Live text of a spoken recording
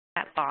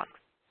chat box.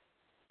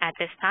 At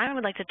this time, I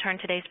would like to turn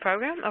today's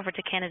program over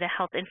to Canada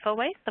Health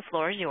Infoway. The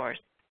floor is yours.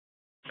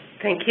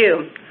 Thank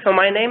you. So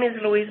my name is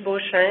Louise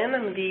Beauchesne.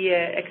 I'm the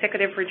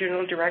Executive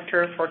Regional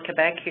Director for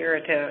Quebec here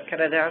at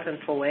Canada Health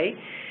Infoway.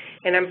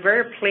 And I'm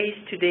very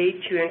pleased today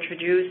to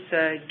introduce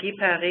Guy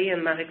Paré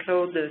and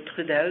Marie-Claude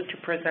Trudel to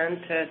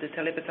present the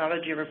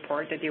telepathology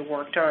report that they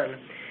worked on.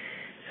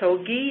 So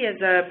Guy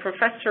is a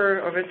professor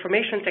of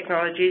information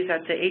technologies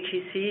at the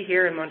HEC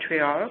here in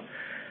Montreal,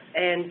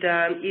 and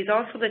he's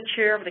also the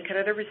chair of the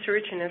Canada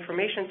Research in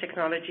Information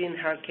Technology in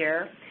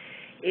Healthcare.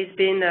 He's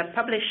been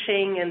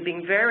publishing and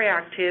being very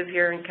active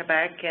here in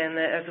Quebec, and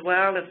as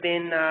well has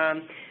been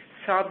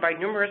sought by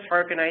numerous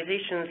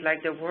organizations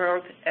like the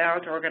World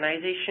Health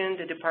Organization,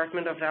 the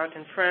Department of Health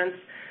in France,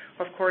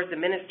 of course the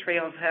Ministry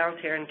of Health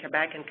here in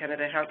Quebec, and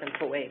Canada Health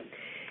Infoway.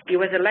 He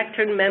was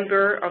elected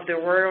member of the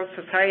Royal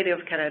Society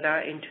of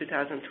Canada in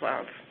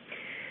 2012.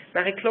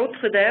 Marie-Claude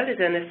Trudel is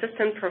an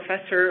assistant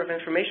professor of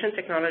information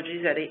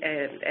technologies at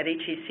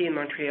HEC in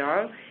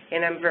Montreal,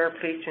 and I'm very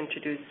pleased to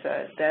introduce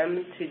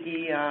them to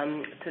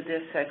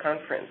this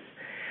conference.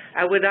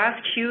 I would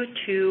ask you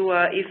to,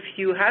 if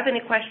you have any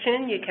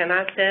question, you can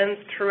ask them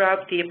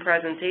throughout the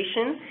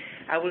presentation.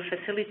 I will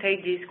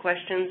facilitate these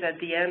questions at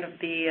the end of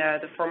the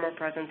formal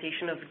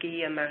presentation of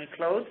Guy and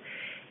Marie-Claude.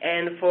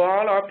 And for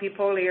all our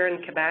people here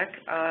in Quebec,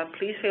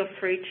 please feel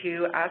free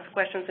to ask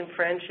questions in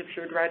French if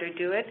you'd rather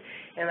do it,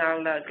 and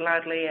I'll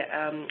gladly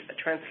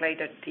translate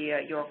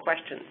your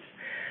questions.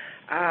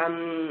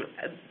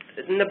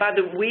 In about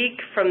a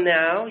week from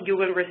now, you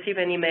will receive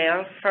an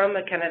email from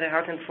Canada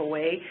Health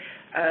Infoway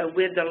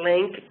with the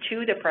link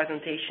to the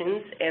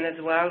presentations and as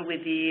well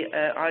with the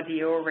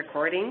audio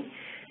recording.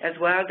 As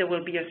well, there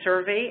will be a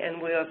survey,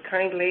 and we'll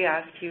kindly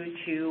ask you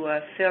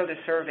to fill the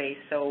survey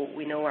so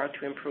we know how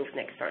to improve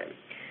next time.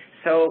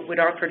 So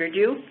without further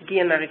ado, Guy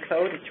and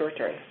Marie-Claude, it's your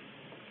turn.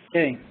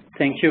 Okay,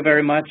 thank you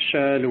very much,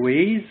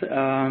 Louise.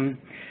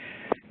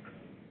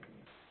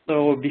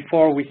 So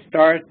before we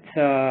start,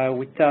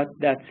 we thought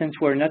that since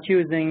we're not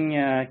using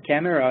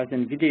cameras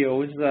and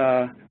videos,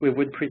 we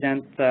would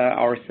present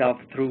ourselves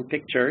through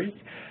pictures,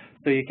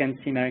 so you can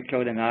see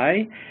Marie-Claude and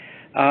I.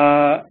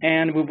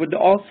 And we would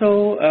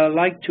also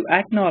like to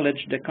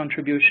acknowledge the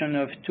contribution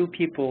of two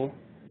people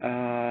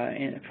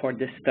for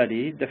this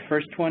study. The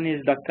first one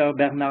is Dr.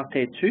 Bernard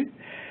Tétu,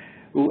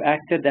 who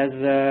acted as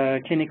a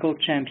clinical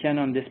champion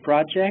on this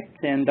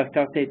project, and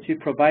Dr. Tétu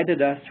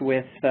provided us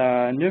with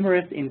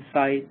numerous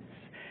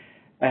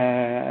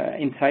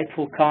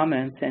insightful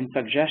comments and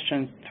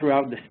suggestions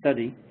throughout the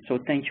study. So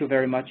thank you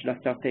very much,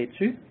 Dr.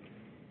 Tétu.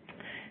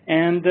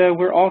 And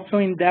we're also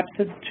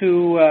indebted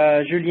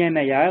to Julien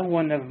Meyer,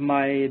 one of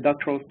my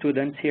doctoral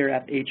students here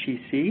at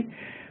HEC,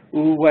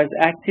 who was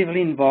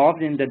actively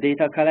involved in the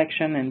data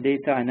collection and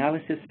data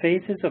analysis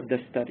phases of the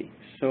study.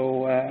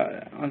 So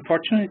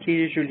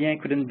unfortunately, Julien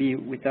couldn't be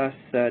with us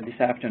this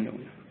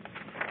afternoon.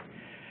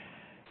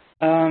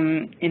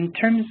 In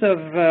terms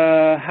of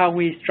how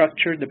we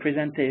structured the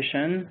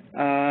presentation,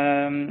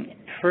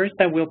 first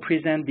I will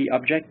present the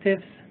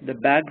objectives, the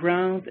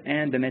background,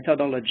 and the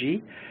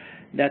methodology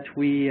that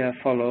we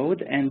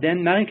followed, and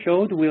then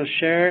Marie-Claude will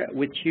share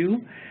with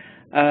you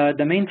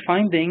the main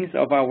findings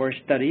of our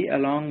study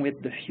along with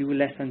the few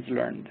lessons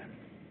learned.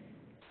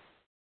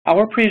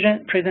 Our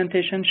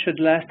presentation should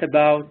last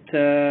about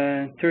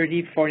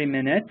 30-40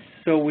 minutes,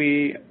 so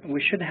we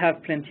should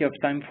have plenty of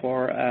time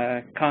for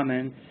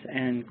comments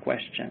and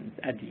questions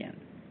at the end.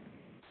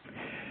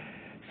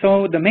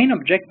 So the main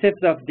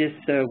objectives of this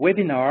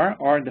webinar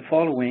are the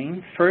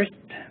following. First,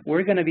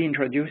 we're going to be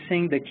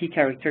introducing the key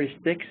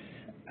characteristics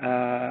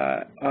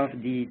of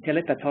the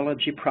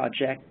telepathology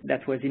project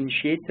that was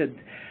initiated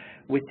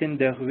within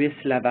the RUIS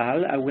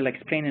Laval. I will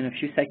explain in a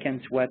few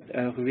seconds what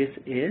RUIS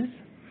is.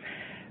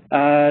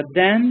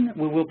 Then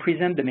we will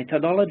present the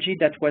methodology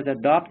that was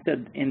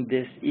adopted in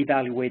this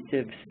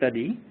evaluative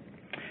study.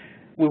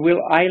 We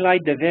will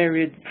highlight the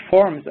varied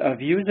forms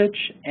of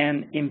usage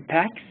and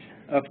impacts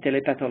of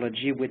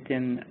telepathology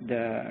within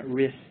the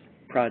RUIS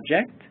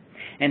project.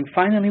 And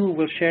finally, we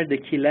will share the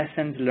key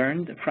lessons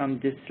learned from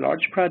this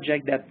large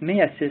project that may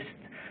assist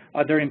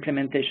other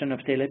implementation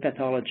of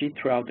telepathology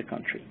throughout the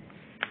country.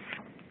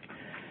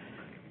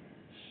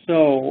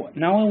 So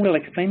now I will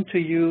explain to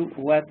you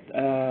what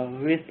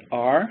RUIS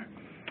are.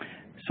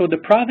 So the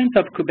province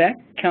of Quebec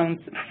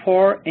counts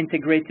 4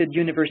 integrated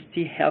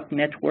university health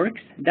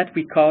networks that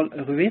we call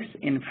RUIS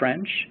in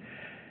French.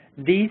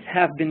 These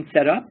have been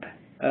set up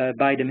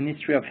by the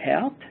Ministry of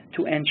Health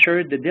to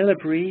ensure the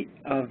delivery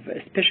of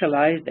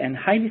specialized and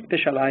highly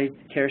specialized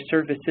care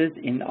services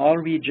in all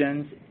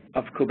regions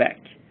of Quebec.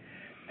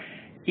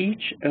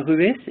 Each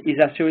RUIS is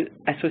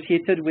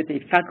associated with a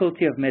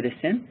faculty of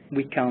medicine.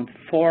 We count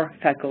 4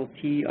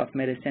 faculty of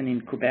medicine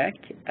in Quebec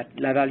at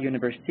Laval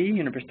University,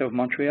 University of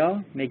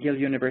Montreal, McGill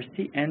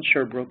University, and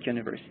Sherbrooke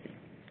University.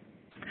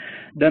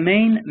 The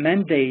main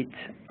mandate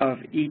of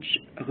each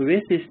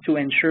RUIS is to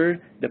ensure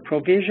the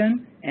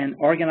provision and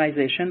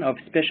organization of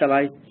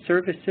specialized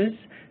services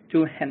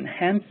to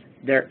enhance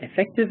their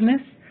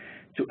effectiveness,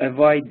 to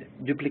avoid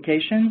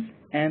duplications,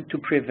 and to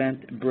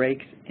prevent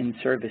breaks in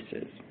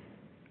services.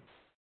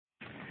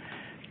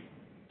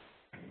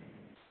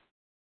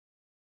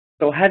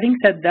 So having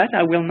said that,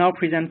 I will now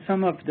present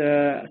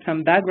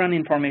some background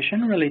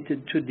information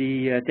related to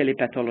the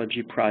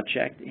telepathology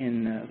project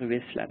in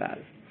RUIS Laval.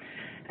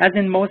 As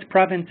in most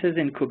provinces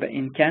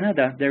in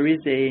Canada, there is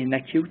an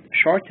acute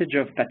shortage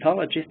of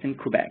pathologists in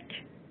Quebec.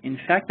 In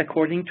fact,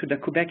 according to the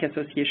Quebec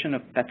Association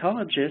of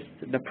Pathologists,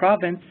 the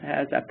province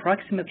has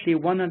approximately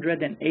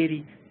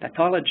 180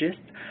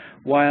 pathologists,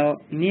 while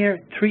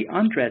near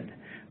 300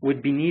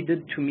 would be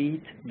needed to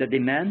meet the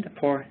demand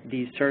for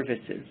these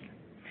services.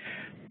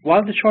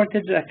 While the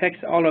shortage affects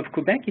all of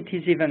Quebec, it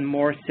is even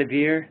more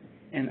severe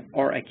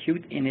or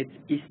acute in its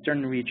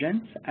eastern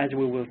regions, as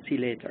we will see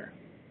later.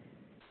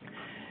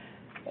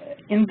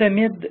 In the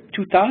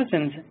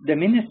mid-2000s, the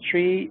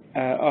Ministry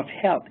of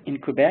Health in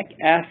Quebec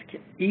asked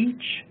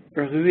each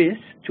RUIS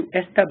to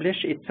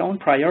establish its own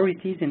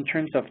priorities in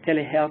terms of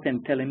telehealth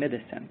and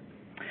telemedicine.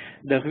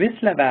 The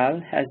RUIS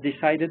Laval has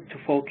decided to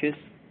focus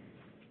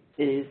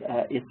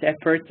its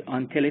efforts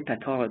on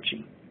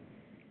telepathology.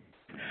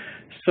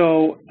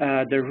 So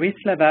the RUIS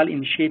Laval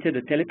initiated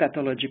a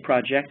telepathology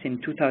project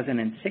in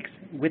 2006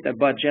 with a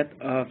budget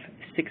of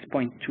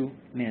 $6.2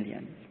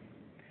 million.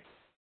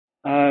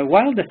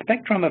 While the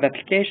spectrum of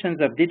applications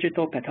of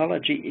digital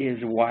pathology is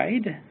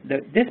wide,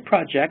 this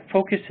project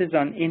focuses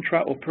on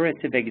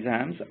intraoperative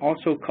exams,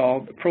 also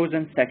called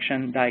frozen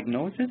section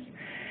diagnosis,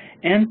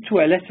 and to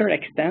a lesser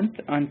extent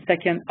on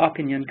second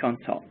opinion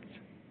consults.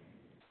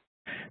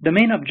 The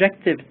main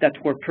objectives that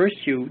were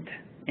pursued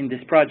in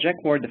this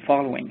project were the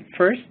following.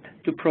 First,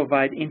 to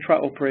provide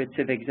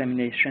intraoperative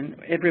examination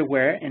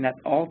everywhere and at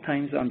all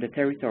times on the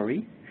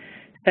territory.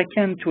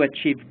 Second, to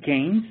achieve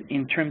gains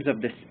in terms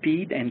of the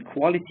speed and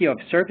quality of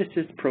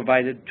services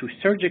provided to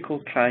surgical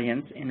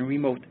clients in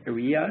remote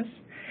areas.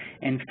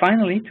 And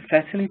finally, to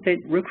facilitate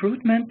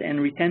recruitment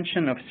and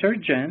retention of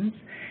surgeons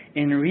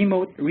in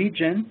remote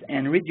regions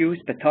and reduce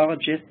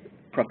pathologist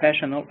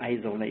professional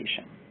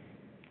isolation.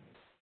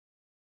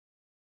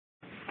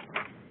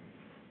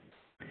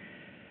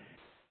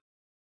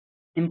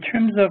 In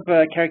terms of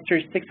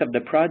characteristics of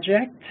the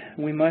project,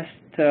 we must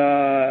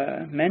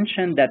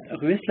mention that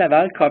RUIS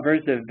Laval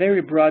covers a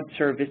very broad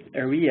service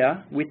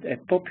area with a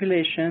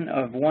population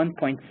of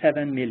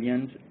 1.7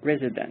 million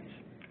residents.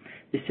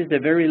 This is a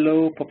very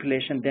low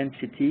population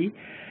density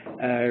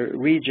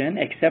region,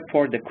 except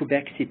for the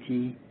Quebec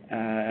City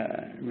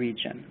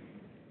region.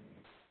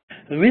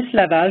 RUIS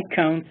Laval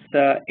counts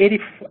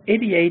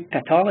 88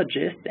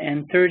 pathologists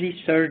and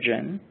 30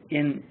 surgeons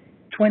in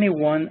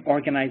 21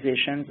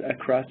 organizations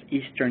across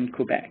eastern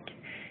Quebec,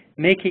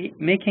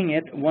 making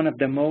it one of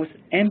the most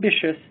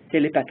ambitious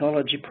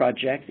telepathology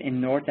projects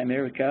in North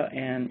America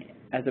and,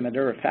 as a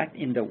matter of fact,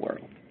 in the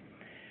world.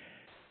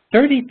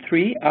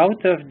 33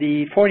 out of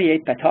the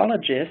 48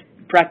 pathologists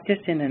practice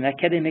in an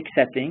academic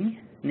setting,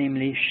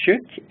 namely HEC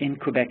in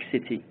Quebec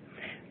City.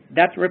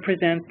 That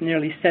represents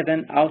nearly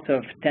 7 out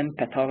of 10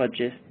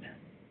 pathologists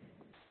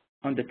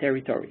on the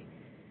territory.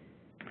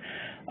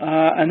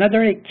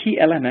 Another key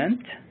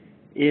element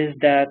is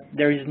that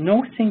there is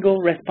no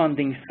single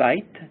responding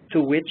site to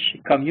which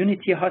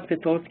community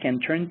hospitals can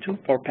turn to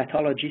for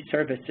pathology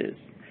services.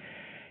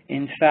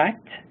 In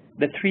fact,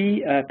 the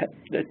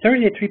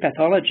 33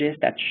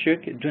 pathologists at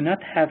HEC do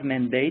not have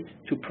mandates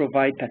to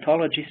provide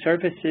pathology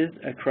services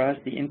across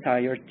the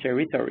entire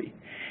territory.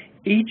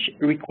 Each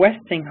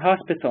requesting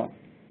hospital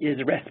is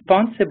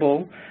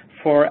responsible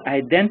for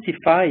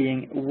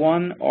identifying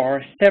one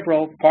or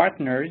several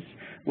partners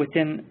with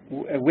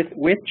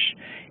which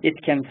it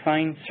can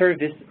sign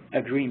service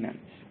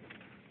agreements.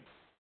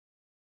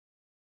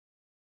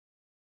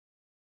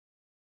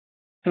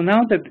 So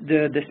now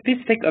the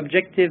specific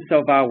objectives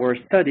of our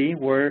study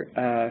were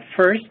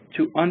first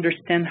to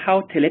understand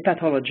how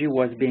telepathology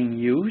was being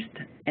used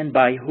and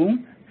by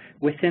whom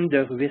within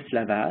the RUIS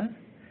Laval,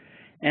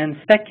 and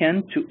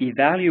second, to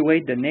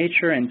evaluate the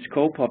nature and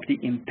scope of the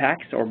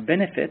impacts or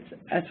benefits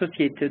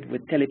associated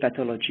with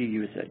telepathology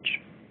usage.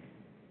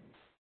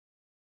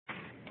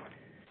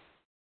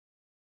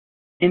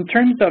 In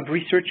terms of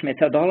research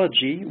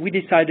methodology, we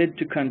decided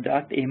to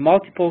conduct a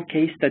multiple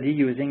case study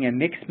using a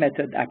mixed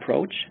method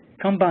approach,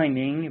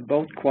 combining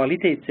both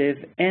qualitative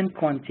and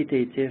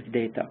quantitative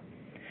data.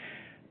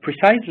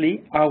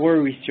 Precisely,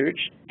 our research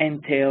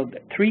entailed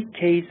 3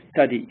 case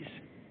studies,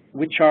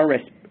 which are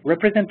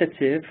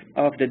representative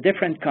of the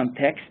different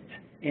contexts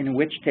in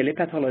which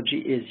telepathology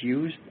is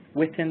used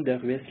within the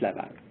RUIS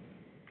Laval.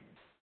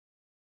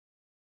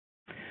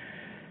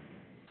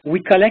 We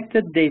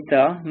collected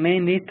data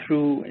mainly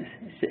through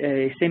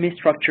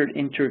semi-structured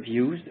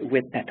interviews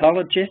with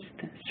pathologists,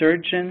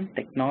 surgeons,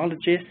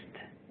 technologists,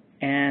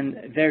 and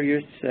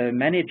various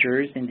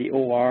managers in the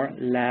OR,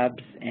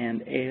 labs,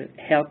 and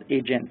health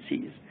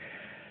agencies.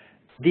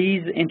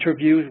 These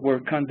interviews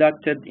were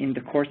conducted in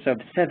the course of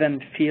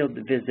 7 field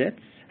visits,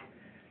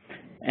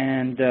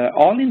 and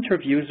all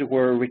interviews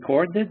were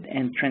recorded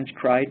and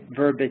transcribed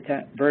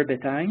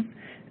verbatim,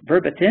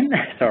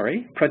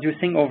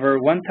 producing over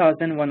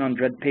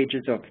 1,100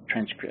 pages of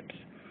transcripts.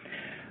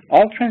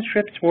 All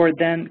transcripts were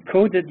then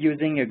coded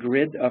using a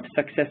grid of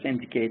success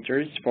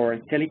indicators for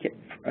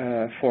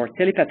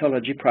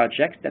telepathology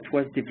projects that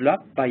was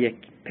developed by a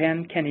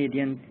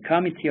pan-Canadian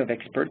committee of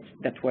experts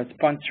that was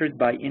sponsored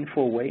by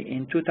Infoway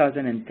in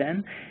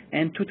 2010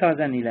 and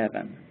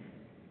 2011.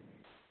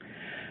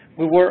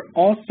 We were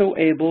also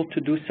able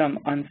to do some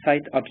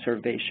on-site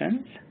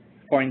observations.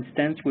 For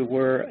instance, we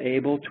were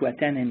able to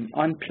attend an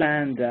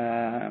unplanned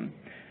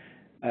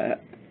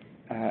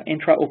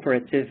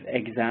intraoperative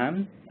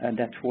exam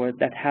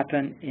that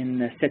happened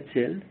in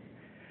Sept-Îles.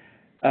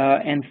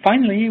 And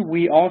finally,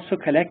 we also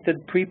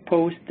collected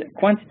pre-post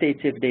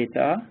quantitative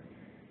data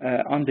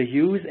on the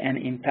use and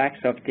impacts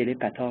of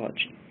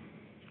telepathology.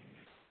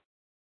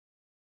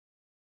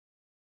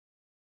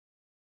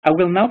 I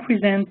will now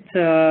present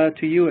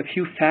to you a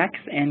few facts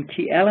and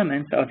key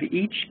elements of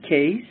each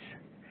case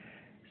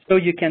so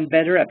you can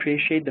better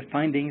appreciate the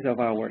findings of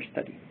our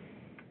study.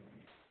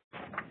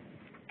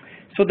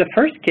 So the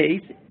first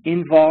case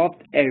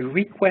involved a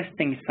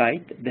requesting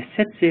site, the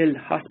Sept-Îles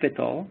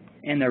Hospital,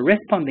 and a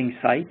responding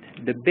site,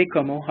 the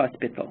Bécomo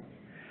Hospital.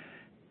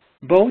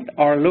 Both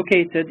are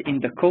located in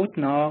the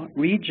Côte-Nord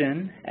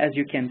region, as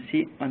you can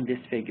see on this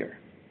figure.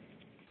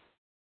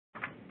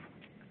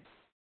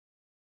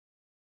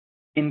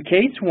 In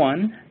case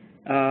one,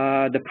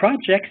 the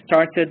project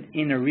started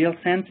in a real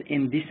sense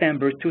in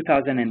December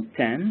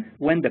 2010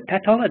 when the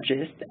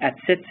pathologist at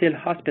Sept-Îles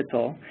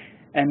Hospital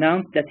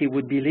announced that he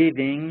would be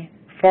leaving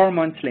 4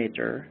 months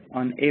later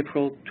on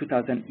April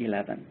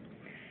 2011.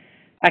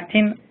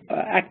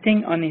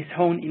 Acting on his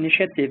own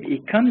initiative, he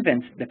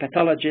convinced the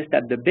pathologist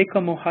at the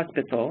Bécomo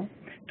Hospital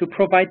to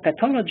provide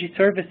pathology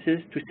services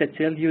to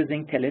Sept-Îles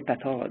using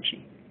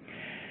telepathology.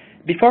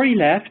 Before he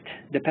left,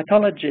 the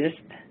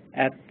pathologist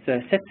at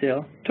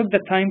Sept-Îles took the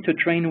time to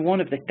train one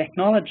of the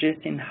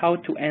technologists in how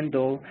to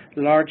handle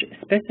large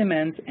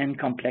specimens and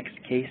complex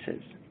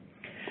cases.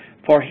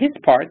 For his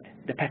part,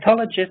 the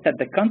pathologist at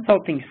the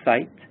consulting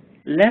site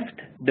left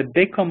the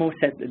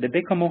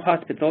Bécomo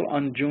Hospital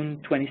on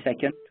June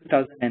 22,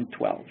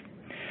 2012.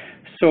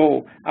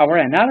 So our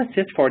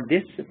analysis for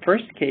this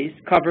first case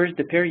covers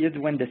the period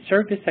when the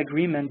service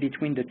agreement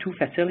between the two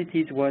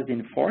facilities was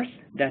in force,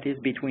 that is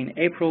between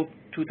April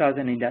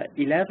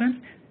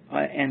 2011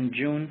 and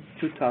June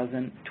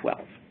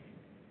 2012.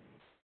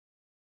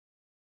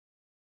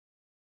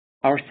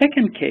 Our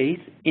second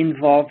case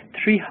involved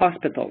 3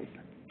 hospitals,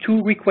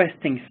 2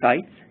 requesting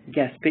sites,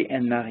 Gaspé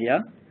and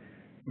Maria,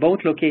 both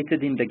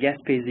located in the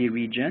Gaspésie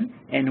region,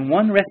 and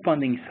 1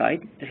 responding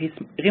site,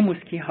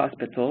 Rimouski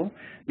Hospital,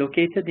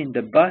 located in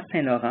the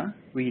Bas-Saint-Laurent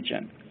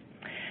region.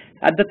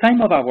 At the time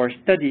of our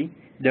study,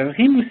 the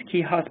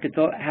Rimouski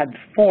Hospital had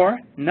 4,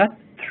 not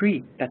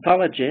 3,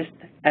 pathologists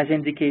as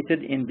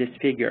indicated in this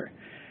figure,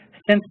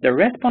 since the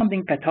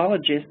responding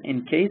pathologist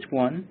in case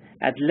 1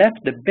 had left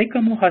the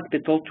Bécomo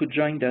Hospital to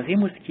join the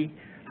Rimouski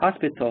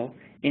Hospital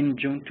in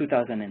June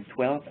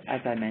 2012,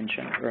 as I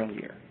mentioned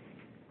earlier.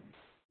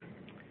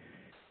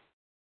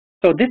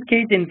 So this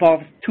case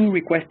involves 2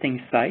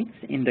 requesting sites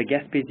in the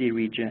Gaspésie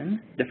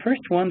region. The first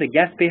one, the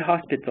Gaspé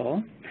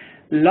Hospital,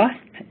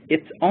 lost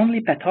its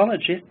only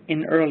pathologist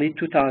in early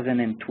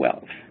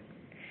 2012.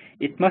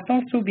 It must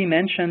also be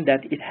mentioned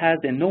that it has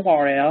an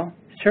ORL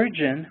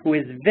surgeon who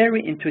is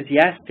very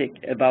enthusiastic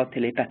about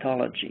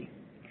telepathology.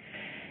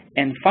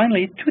 And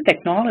finally, 2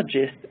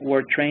 technologists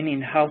were trained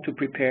in how to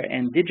prepare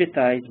and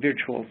digitize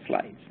virtual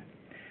slides.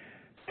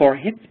 For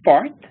its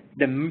part,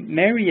 the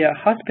Maria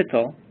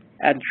Hospital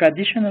had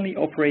traditionally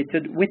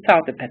operated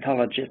without a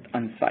pathologist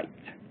on site.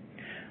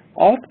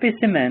 All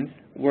specimens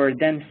were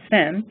then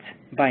sent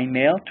by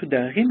mail to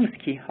the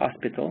Rimouski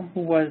Hospital,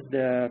 who was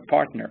the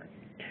partner.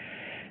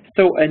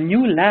 So a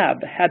new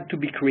lab had to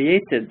be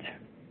created.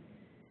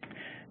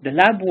 The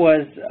lab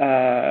was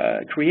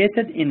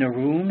created in a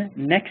room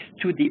next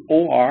to the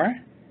OR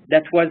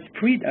that was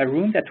a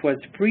room that was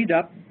freed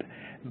up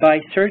by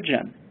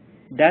surgeons.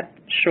 That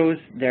shows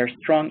their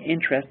strong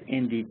interest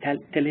in the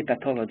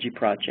telepathology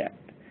project.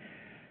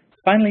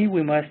 Finally,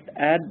 we must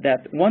add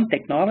that 1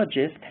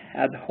 technologist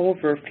had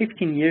over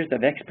 15 years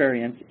of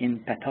experience in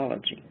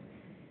pathology.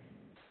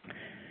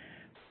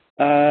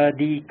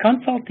 The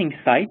consulting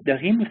site, the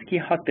Rimouski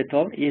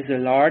Hospital, is a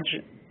large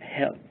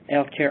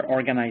healthcare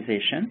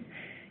organization.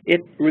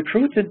 It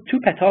recruited 2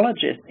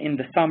 pathologists in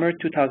the summer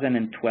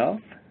 2012,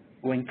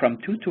 going from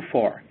 2 to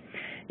 4.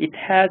 It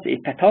has a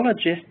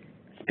pathologist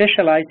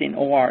specialized in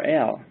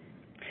ORL.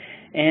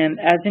 And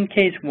as in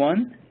case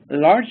 1,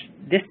 large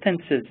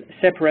distances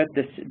separate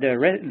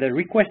the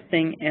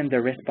requesting and the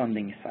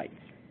responding sites.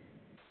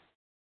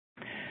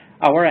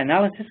 Our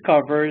analysis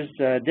covers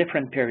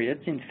different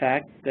periods. In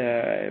fact,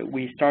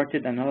 we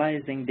started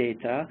analyzing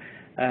data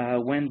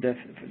when the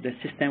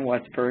system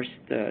was first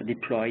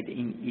deployed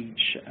in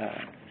each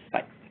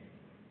site.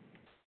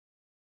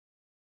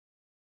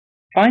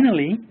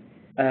 Finally,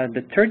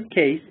 the third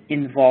case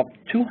involved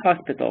 2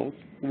 hospitals,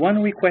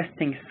 1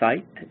 requesting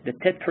site, the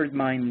Thetford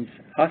Mines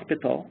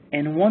Hospital,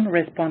 and 1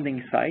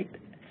 responding site,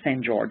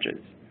 St.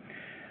 George's.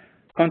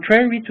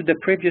 Contrary to the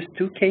previous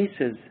 2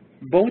 cases,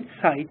 Both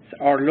sites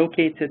are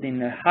located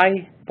in a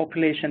high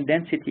population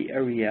density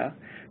area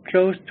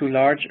close to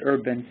large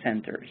urban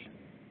centers.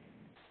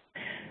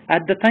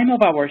 At the time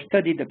of our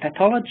study, the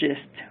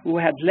pathologist who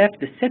had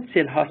left the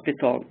Sept-Îles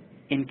Hospital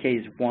in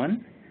case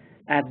 1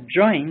 had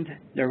joined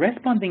the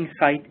responding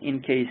site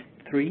in case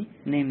 3,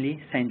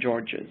 namely St.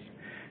 George's.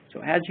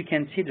 So as you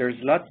can see, there's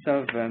lots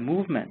of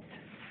movement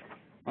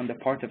on the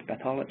part of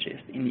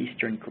pathologists in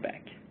eastern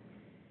Quebec.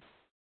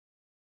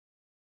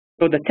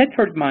 So the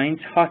Thetford Mines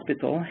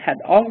Hospital had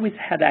always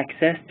had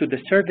access to the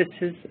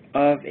services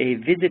of a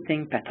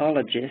visiting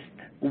pathologist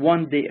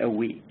 1 day a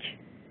week.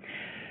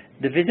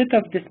 The visit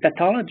of this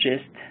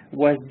pathologist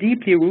was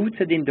deeply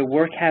rooted in the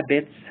work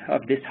habits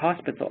of this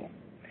hospital,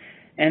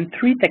 and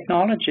 3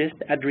 technologists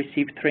had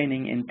received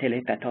training in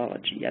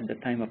telepathology at the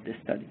time of the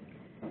study.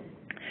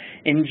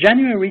 In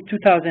January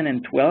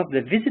 2012,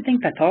 the visiting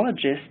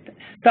pathologist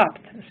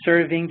stopped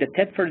serving the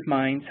Thetford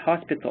Mines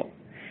Hospital.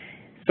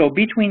 So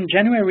between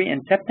January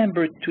and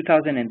September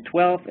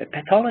 2012, a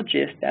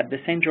pathologist at the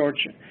St.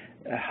 George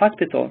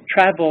Hospital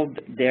traveled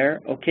there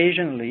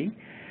occasionally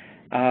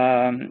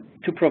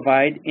to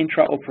provide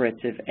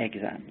intraoperative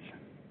exams.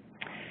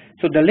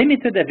 So the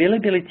limited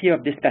availability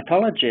of this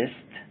pathologist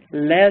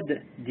led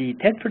the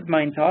Thetford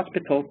Mines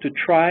Hospital to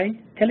try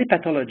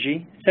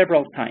telepathology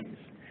several times.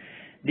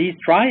 These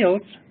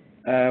trials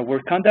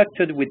were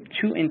conducted with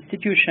 2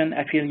 institutions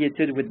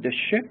affiliated with the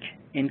HEC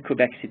in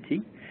Quebec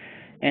City,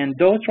 and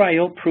those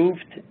trials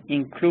proved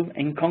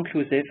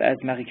inconclusive, as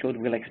Marie-Claude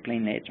will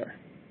explain later.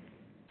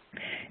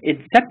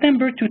 In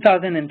September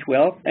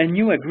 2012, a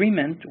new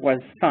agreement was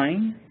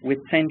signed with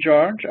St.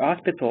 George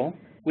Hospital,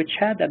 which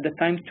had at the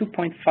time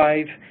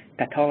 2.5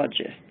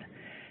 pathologists.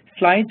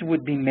 Slides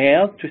would be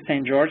mailed to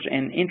St. George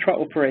and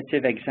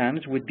intraoperative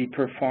exams would be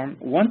performed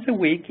once a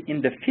week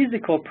in the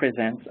physical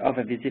presence of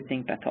a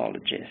visiting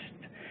pathologist.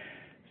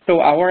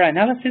 So our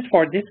analysis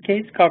for this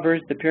case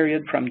covers the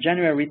period from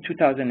January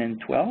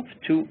 2012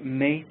 to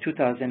May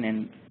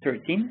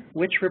 2013,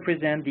 which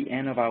represent the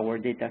end of our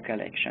data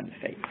collection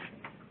phase.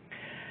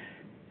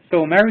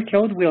 So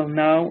Marie-Claude will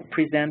now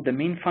present the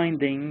main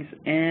findings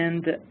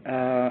and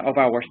of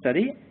our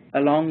study,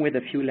 along with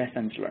a few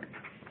lessons learned.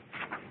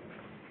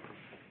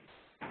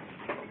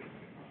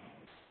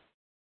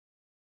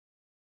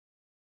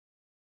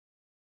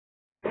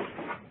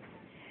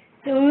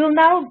 So we will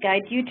now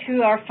guide you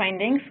through our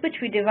findings, which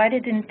we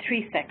divided in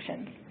 3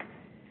 sections.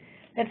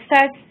 Let's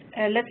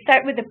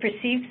start with the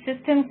perceived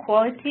system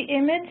quality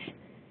image,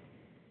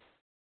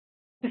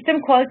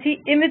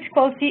 image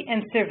quality,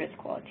 and service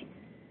quality.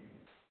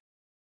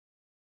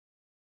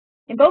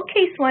 In both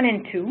case 1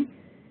 and 2,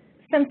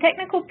 some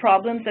technical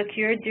problems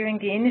occurred during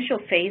the initial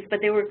phase, but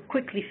they were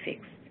quickly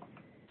fixed.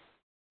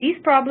 These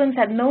problems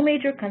had no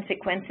major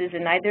consequences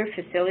in either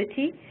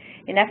facility,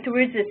 and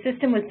afterwards the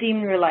system was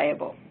deemed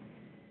reliable.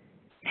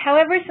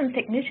 However, some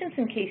technicians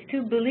in case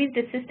 2 believed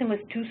the system was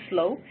too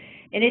slow,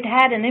 and it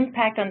had an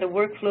impact on the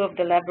workflow of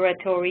the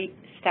laboratory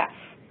staff.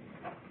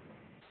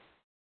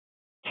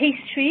 Case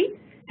 3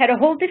 had a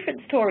whole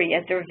different story,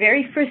 as their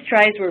very first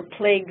tries were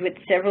plagued with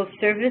several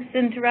service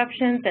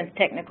interruptions and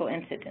technical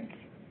incidents.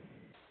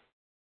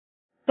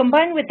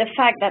 Combined with the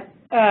fact that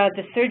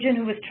the surgeon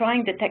who was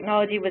trying the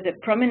technology was a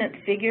prominent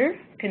figure,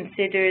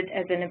 considered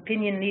as an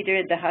opinion leader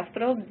at the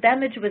hospital,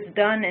 damage was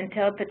done and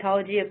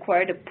telepathology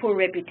acquired a poor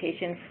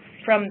reputation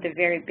from the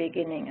very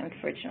beginning,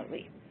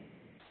 unfortunately.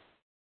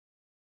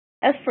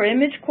 As for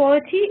image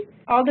quality,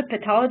 all the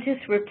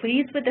pathologists were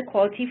pleased with the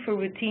quality for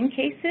routine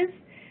cases,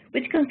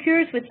 which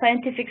concurs with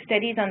scientific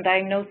studies on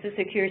diagnosis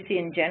accuracy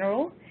in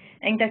general,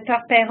 and Dr.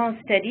 Perron's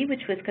study,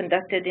 which was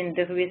conducted in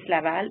the RUIS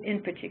Laval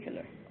in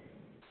particular.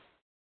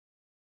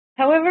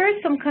 However,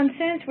 some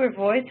concerns were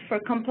voiced for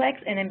complex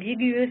and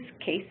ambiguous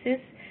cases,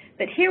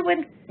 but here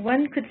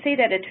one could say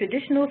that a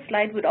traditional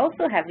slide would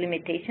also have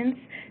limitations,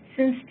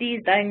 since these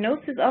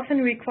diagnoses often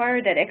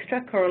require that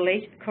extra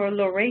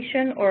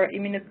correlation or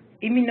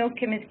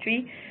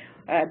immunochemistry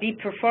be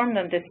performed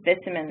on the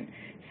specimen.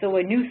 So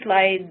a new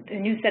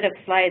set of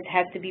slides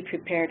has to be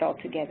prepared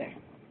altogether.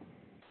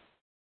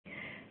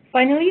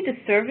 Finally, the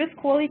service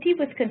quality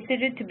was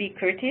considered to be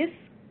courteous,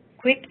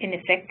 quick, and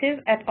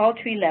effective at all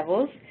 3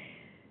 levels.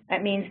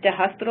 That means the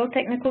hospital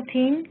technical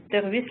team,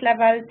 the RUIS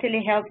Laval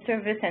Telehealth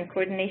Service and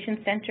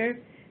Coordination Center,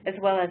 as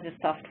well as the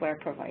software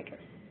provider.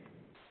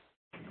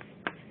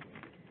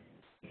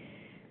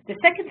 The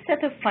second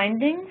set of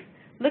findings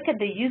look at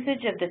the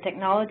usage of the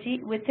technology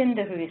within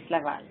the RUIS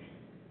Laval.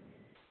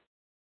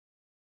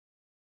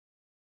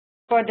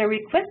 For the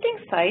requesting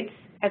sites,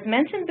 as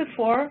mentioned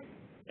before,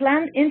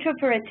 planned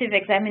intraoperative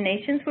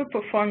examinations were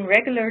performed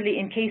regularly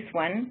in case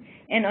 1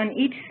 and on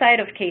each side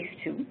of case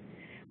 2,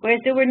 whereas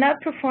they were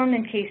not performed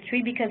in case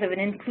 3 because of an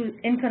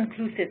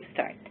inconclusive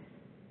start.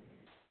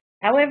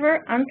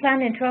 However,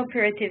 unplanned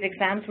intraoperative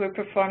exams were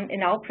performed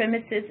in all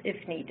premises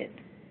if needed.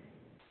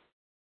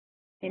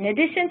 In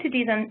addition to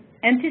these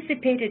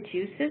anticipated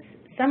uses,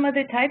 some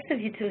other types of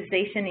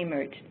utilization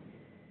emerged.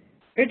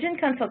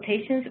 Urgent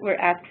consultations were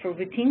asked for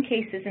routine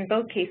cases in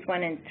both case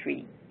 1 and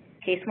 3.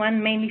 Case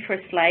 1 mainly for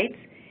slides,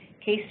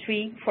 case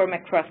 3 for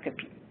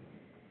macroscopy.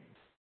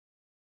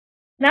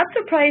 Not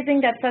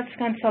surprising that such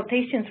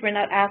consultations were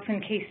not asked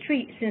in case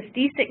 3, since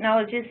these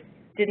technologists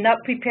did not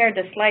prepare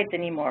the slides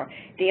anymore.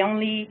 They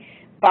only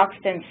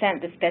boxed and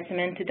sent the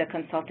specimen to the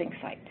consulting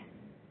site.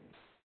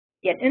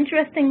 Yet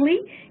interestingly,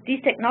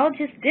 these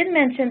technologists did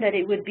mention that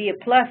it would be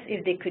a plus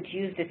if they could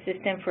use the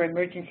system for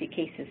emergency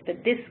cases,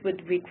 but this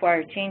would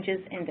require changes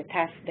in the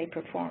tasks they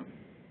perform.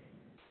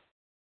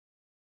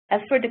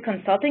 As for the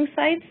consulting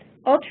sites,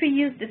 all 3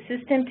 used the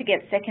system to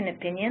get second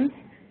opinions,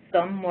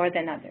 some more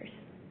than others.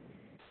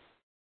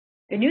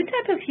 A new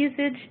type of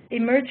usage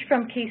emerged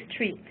from case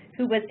 3,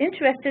 who was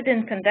interested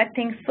in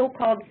conducting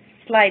so-called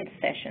slide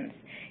sessions.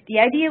 The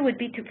idea would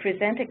be to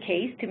present a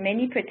case to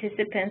many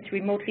participants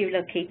remotely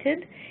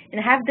located and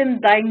have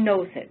them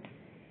diagnose it.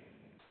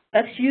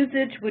 Such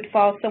usage would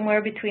fall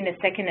somewhere between a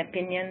second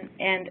opinion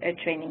and a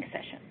training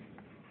session.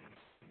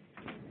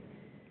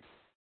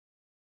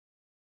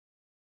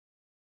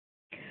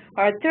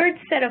 Our third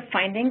set of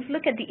findings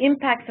look at the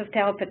impacts of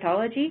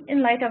telepathology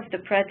in light of the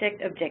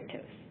project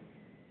objectives.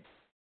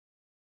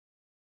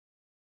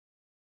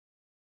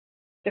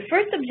 The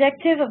first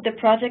objective of the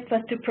project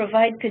was to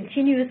provide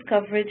continuous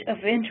coverage of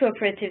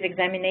intraoperative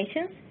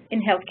examinations in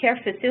healthcare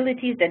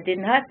facilities that did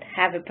not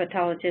have a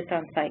pathologist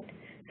on site,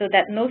 so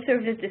that no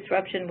service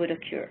disruption would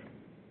occur.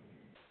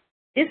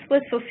 This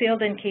was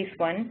fulfilled in case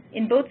 1,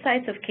 in both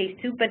sides of case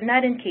 2, but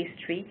not in case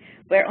 3,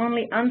 where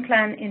only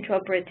unplanned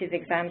intraoperative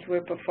exams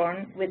were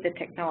performed with the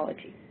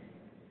technology.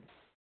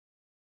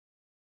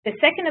 The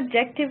second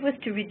objective was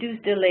to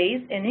reduce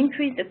delays and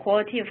increase the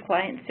quality of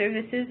client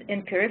services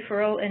in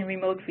peripheral and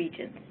remote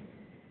regions.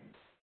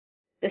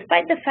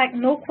 Despite the fact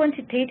no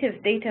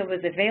quantitative data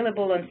was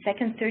available on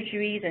second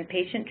surgeries and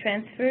patient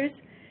transfers,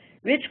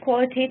 rich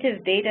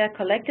qualitative data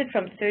collected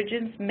from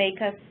surgeons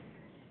make us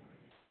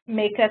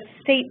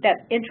state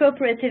that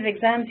intraoperative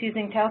exams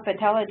using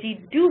telepathology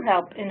do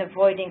help in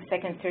avoiding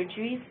second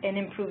surgeries and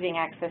improving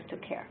access to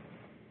care.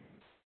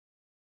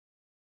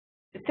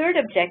 The third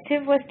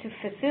objective was to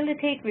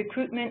facilitate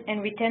recruitment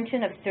and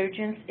retention of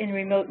surgeons in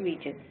remote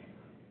regions.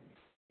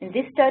 In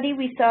this study,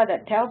 we saw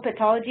that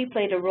telepathology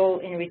played a role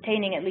in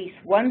retaining at least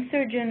 1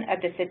 surgeon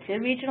at the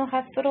Sept-Îles Regional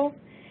Hospital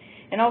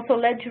and also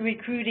led to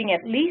recruiting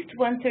at least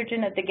 1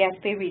 surgeon at the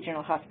Gaspé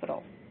Regional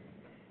Hospital.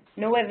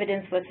 No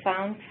evidence was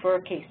found for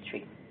case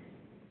 3.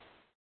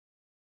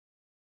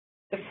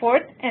 The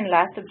fourth and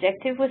last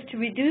objective was to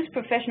reduce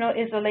professional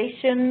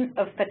isolation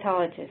of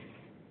pathologists.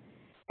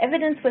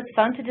 Evidence was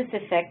found to this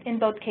effect in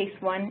both case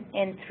 1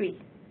 and 3.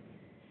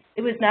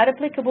 It was not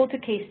applicable to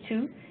case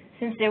 2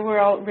 since there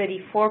were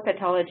already 4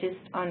 pathologists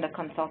on the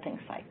consulting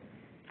site.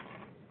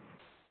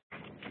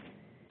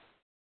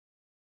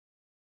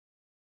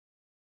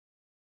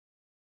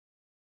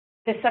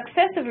 The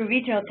success of a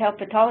regional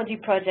telepathology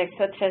project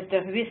such as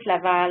the RUIS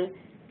Laval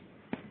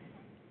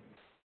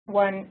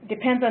one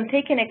depends on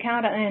taking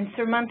account and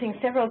surmounting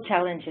several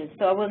challenges,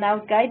 so I will now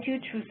guide you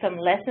through some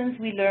lessons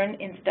we learned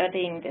in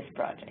studying this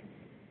project.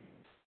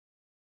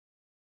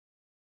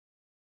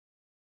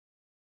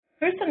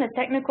 First, on a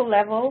technical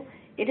level,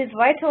 it is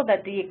vital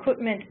that the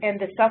equipment and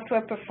the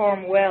software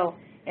perform well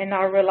and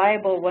are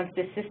reliable once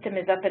the system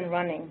is up and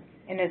running,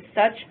 and as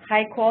such,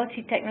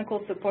 high-quality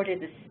technical support is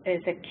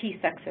a key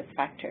success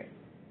factor.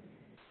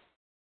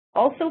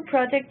 Also,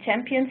 project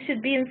champions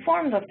should be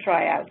informed of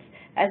tryouts,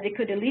 as they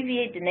could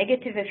alleviate the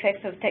negative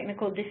effects of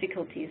technical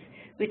difficulties,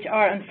 which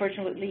are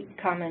unfortunately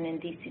common in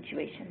these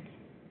situations.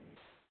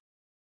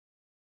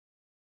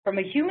 From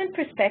a human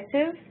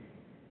perspective,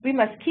 we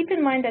must keep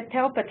in mind that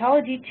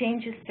telepathology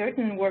changes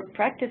certain work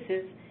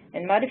practices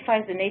and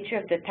modifies the nature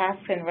of the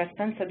tasks and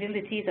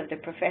responsibilities of the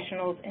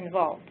professionals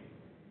involved.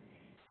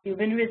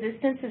 Human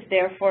resistance is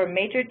therefore a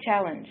major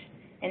challenge,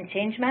 and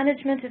change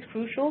management is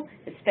crucial,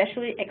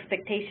 especially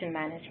expectation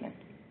management.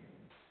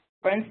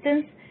 For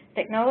instance,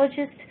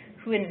 technologists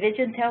who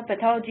envision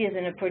telepathology as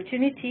an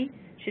opportunity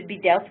should be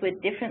dealt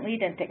with differently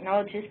than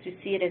technologists who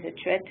see it as a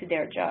threat to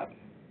their job.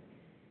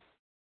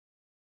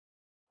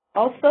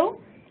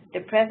 Also, the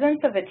presence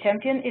of a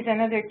champion is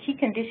another key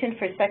condition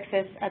for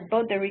success at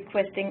both the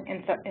requesting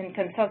and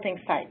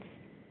consulting sites.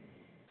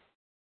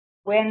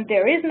 When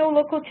there is no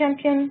local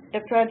champion,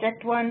 the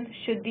project one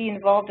should be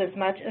involved as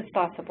much as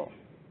possible.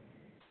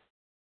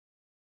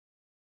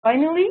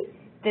 Finally,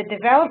 the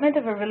development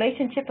of a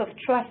relationship of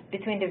trust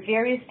between the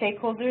various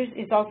stakeholders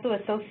is also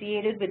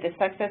associated with the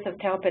success of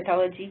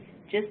telepathology,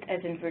 just as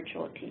in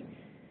virtual teams.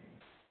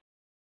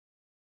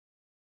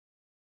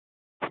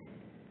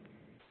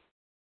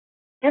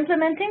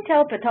 Implementing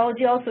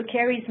telepathology also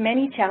carries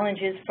many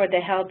challenges for the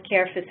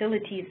healthcare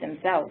facilities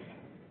themselves.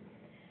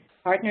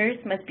 Partners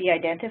must be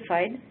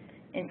identified,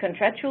 and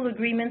contractual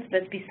agreements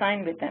must be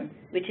signed with them,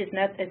 which is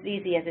not as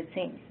easy as it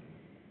seems.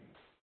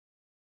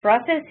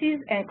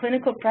 Processes and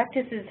clinical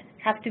practices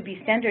have to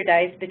be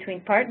standardized between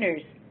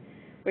partners.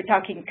 We're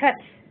talking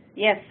cuts,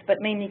 yes,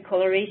 but mainly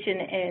coloration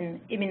and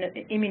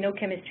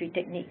immunochemistry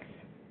techniques.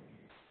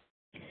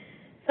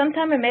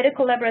 Sometimes a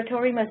medical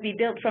laboratory must be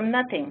built from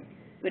nothing,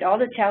 with all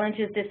the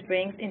challenges this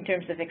brings in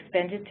terms of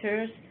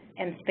expenditures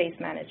and space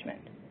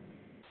management.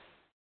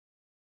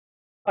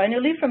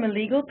 Finally, from a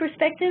legal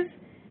perspective,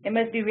 it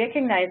must be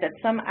recognized that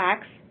some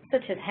acts,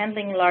 such as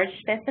handling large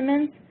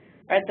specimens,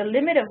 are at the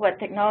limit of what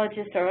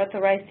technologists are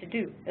authorized to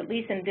do, at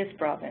least in this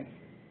province.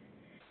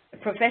 The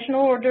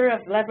Professional Order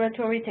of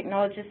Laboratory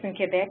Technologists in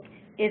Quebec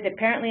is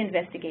apparently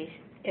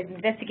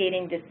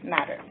investigating this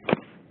matter.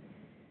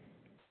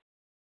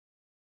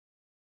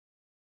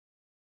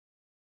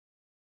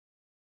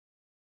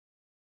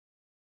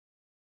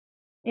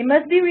 It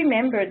must be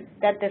remembered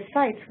that the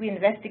sites we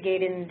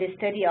investigated in this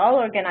study all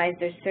organize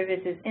their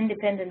services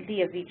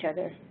independently of each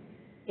other.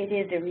 It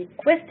is the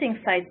requesting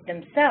sites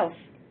themselves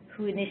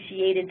who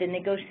initiated the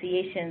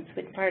negotiations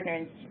with partner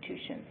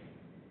institutions.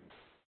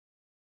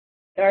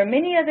 There are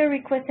many other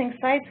requesting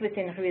sites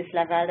within RUIS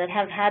Laval that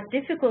have had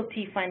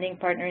difficulty finding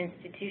partner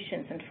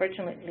institutions,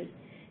 unfortunately,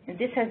 and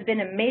this has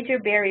been a major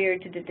barrier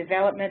to the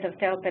development of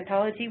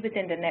telepathology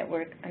within the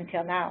network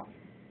until now.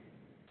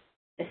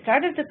 At the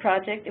start of the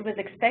project, it was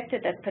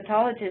expected that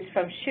pathologists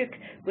from HEC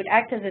would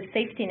act as a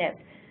safety net,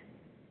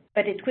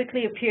 but it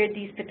quickly appeared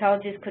these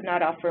pathologists could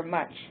not offer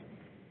much.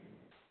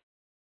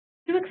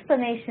 Two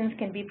explanations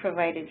can be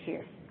provided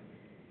here.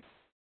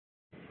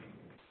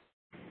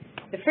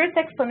 The first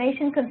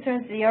explanation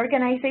concerns the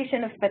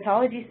organization of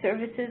pathology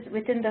services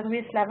within the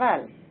RUIS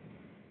Laval.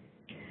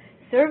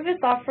 Service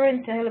offer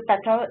in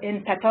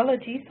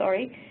pathology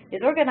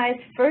is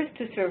organized first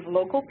to serve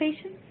local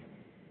patients,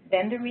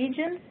 then the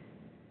regions,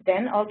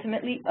 then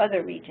ultimately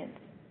other regions.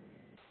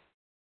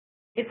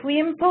 If we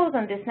impose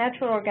on this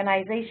natural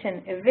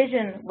organization a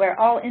vision where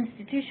all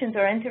institutions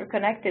are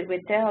interconnected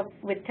with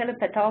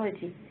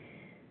telepathology,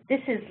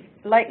 this is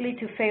likely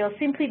to fail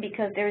simply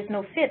because there is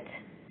no fit.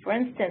 For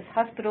instance,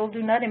 hospitals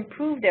do not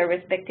improve their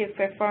respective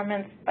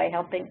performance by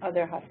helping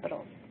other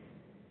hospitals.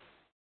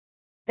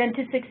 Then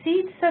to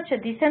succeed, such a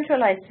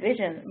decentralized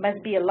vision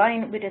must be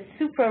aligned with a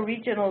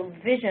supra-regional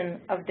vision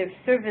of the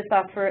service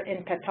offer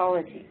in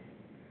pathology.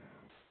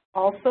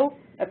 Also,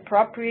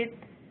 appropriate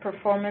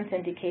performance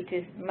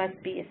indicators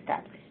must be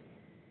established.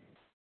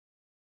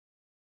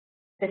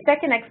 The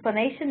second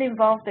explanation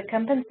involves the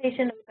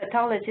compensation of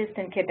pathologists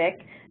in Quebec,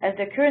 as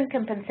the current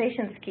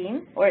compensation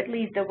scheme, or at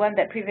least the one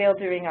that prevailed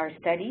during our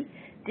study,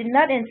 did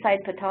not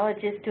incite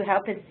pathologists to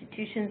help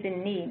institutions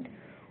in need,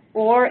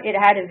 or it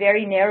had a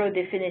very narrow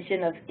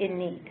definition of in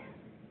need.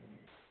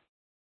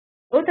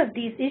 Both of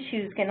these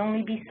issues can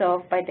only be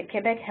solved by the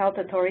Quebec health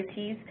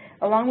authorities,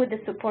 along with the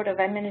support of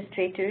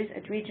administrators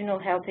at regional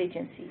health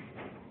agencies.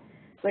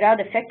 Without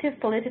effective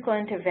political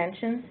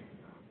interventions,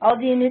 all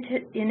the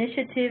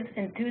initiatives,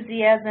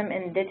 enthusiasm,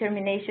 and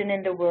determination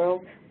in the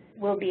world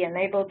will be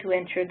unable to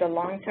ensure the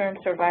long-term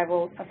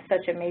survival of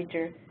such a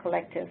major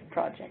collective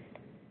project.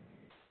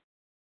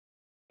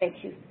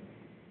 Thank you.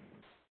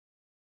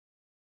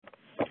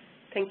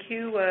 Thank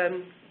you,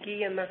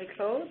 Guy and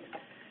Marie-Claude.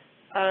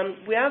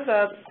 We have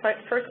a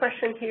first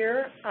question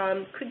here.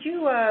 Could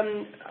you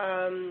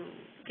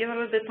give a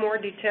little bit more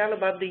detail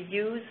about the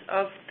use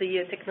of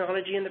the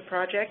technology in the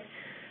project?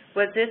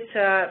 Was it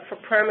for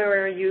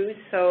primary use?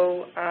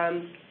 So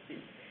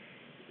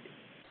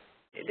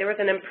there was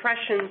an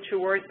impression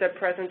towards the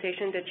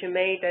presentation that you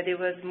made that it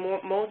was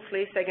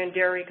mostly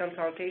secondary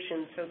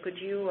consultation. So could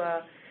you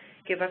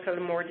give us a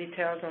little more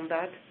details on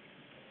that?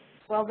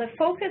 Well, the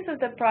focus of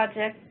the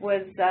project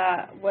was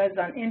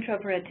on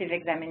intraoperative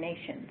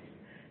examinations.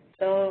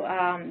 So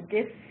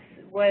this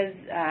was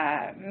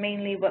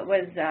mainly what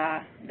was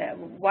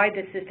why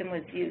the system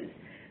was used.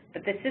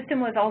 But the system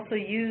was also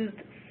used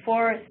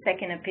for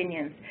second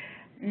opinions,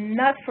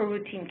 not for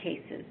routine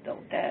cases, though.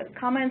 The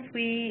comments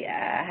we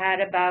had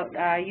about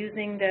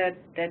using the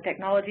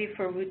technology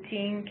for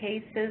routine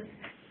cases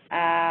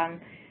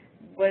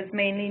was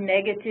mainly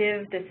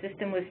negative. The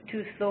system was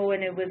too slow,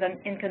 and it was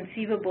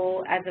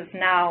inconceivable as of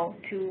now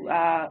to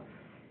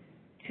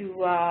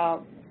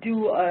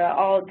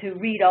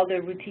read all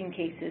the routine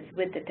cases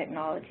with the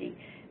technology.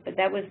 But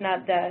that was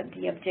not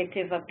the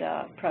objective of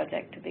the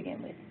project to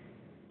begin with.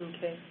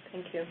 Okay,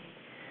 thank you.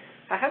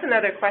 I have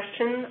another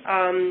question.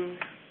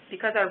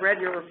 Because I read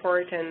your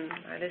report and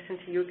I listened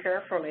to you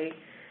carefully,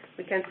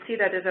 we can see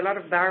that there's a lot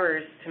of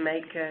barriers to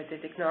make the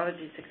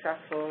technology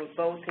successful,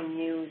 both in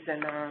use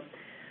and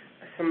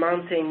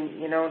surmounting,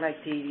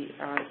 like the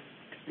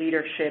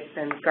leadership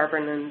and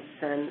governance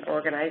and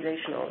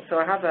organizational. So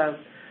I have a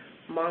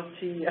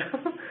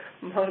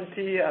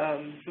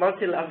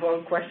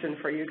multi-level question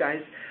for you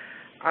guys.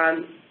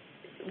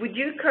 Would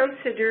you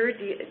consider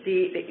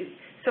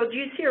so do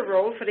you see a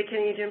role for the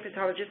Canadian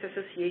Pathologists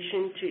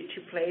Association to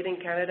play it in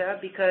Canada?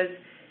 Because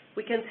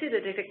we can see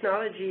that the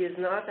technology is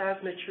not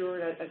as mature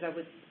as I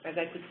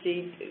could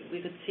see. We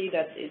could see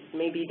that it's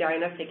maybe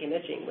diagnostic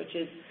imaging, which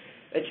is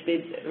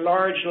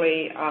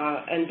largely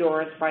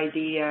endorsed by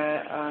the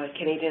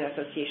Canadian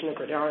Association of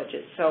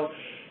Radiologists. So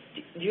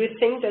do you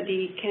think that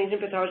the Canadian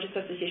Pathologists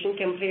Association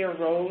can play a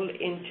role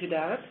into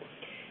that?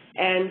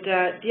 And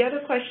the other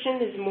question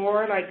is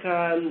more like,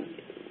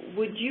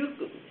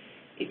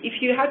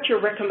 if you had to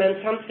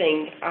recommend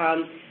something,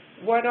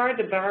 what are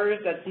the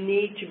barriers that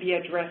need to be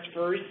addressed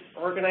first,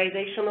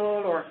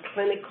 organizational or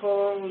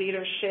clinical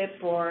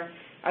leadership or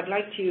I'd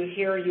like to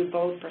hear you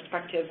both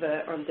perspective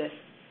on this.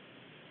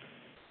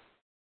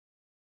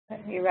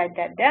 Let me write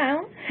that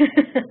down.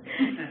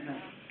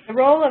 The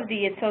role of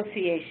the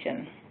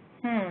association.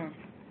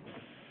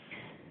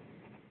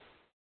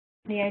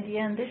 The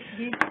idea on this?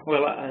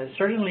 Well,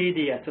 certainly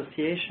the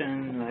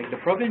association, like the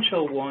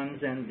provincial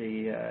ones and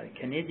the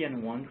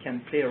Canadian one,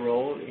 can play a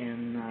role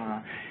in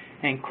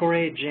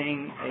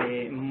encouraging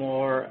a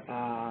more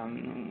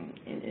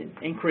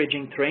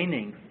encouraging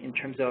training in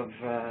terms of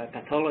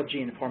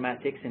pathology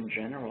informatics in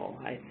general.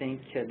 I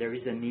think there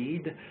is a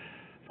need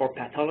for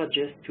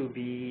pathologists to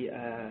be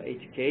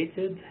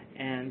educated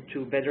and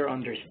to better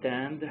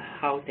understand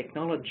how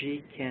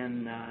technology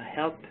can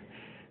help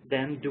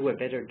them do a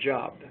better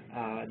job.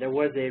 There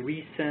was a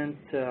recent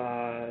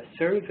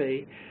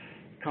survey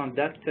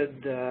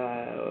conducted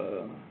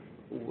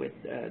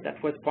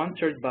that was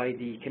sponsored by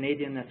the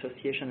Canadian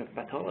Association of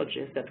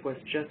Pathologists that was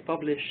just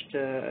published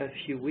a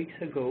few weeks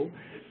ago.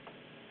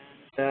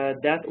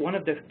 That one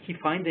of the key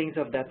findings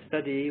of that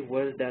study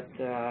was that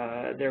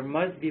there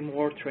must be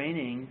more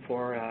training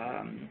for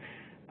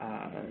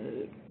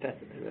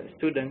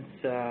students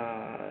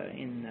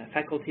in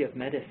Faculty of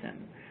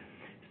Medicine.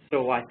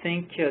 So I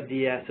think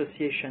the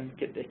association,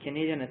 the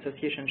Canadian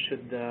Association,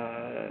 should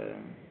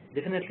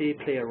definitely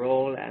play a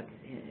role at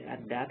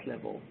that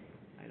level.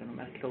 I don't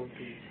know, Marie-Claude,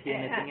 do you see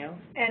anything else?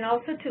 And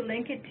also to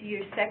link it to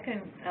your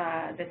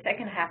the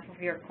second half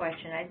of your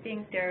question, I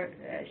think there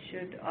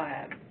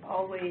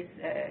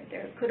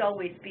could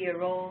always be a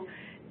role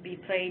be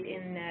played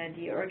in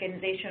the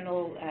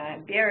organizational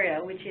area,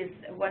 which is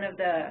one of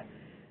the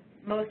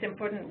most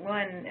important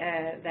one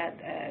that,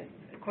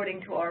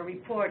 according to our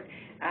report,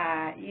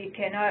 you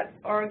cannot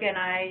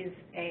organize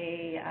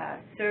a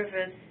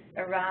service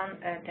around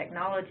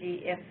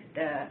technology if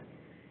the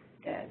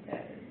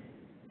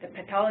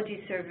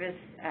pathology service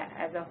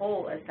as a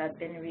whole has not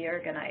been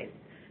reorganized.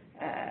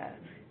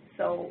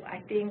 So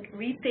I think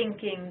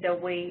rethinking the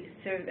way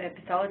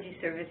pathology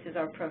services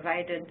are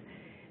provided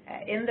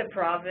in the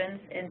province,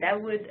 and that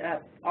would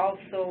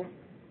also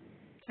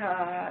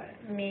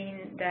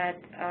mean that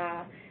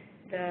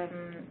the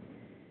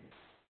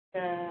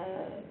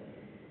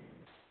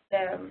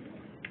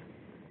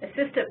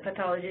assistive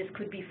pathologists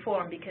could be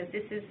formed, because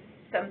this is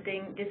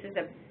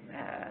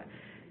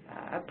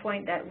a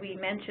point that we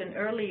mentioned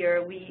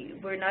earlier. We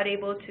were not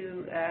able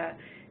to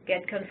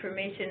get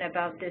confirmation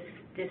about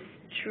this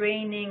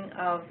training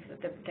of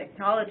the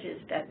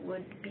technologists that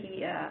would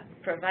be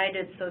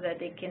provided so that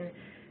they can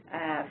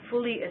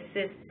fully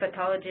assist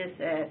pathologists,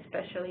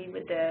 especially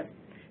with the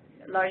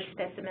large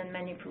specimen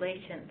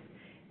manipulations.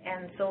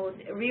 And so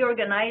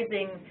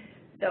reorganizing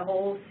the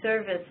whole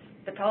service,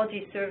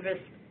 pathology service,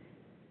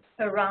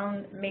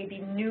 around maybe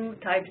new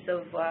types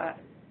of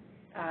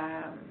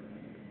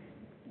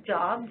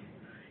jobs,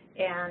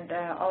 and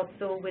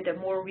also with a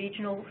more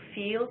regional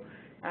feel.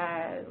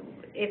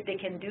 If they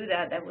can do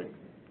that, that would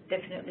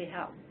definitely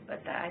help.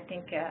 But I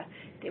think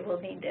they will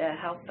need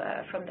help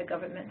from the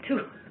government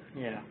too.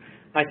 Yeah,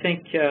 I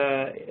think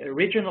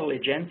regional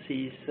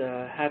agencies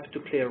have to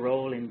play a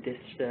role in this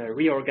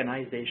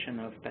reorganization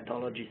of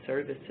pathology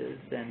services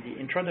and the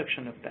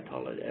introduction of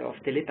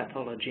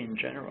telepathology in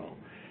general.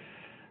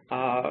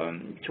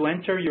 To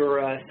answer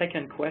your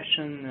second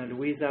question,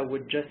 Louise, I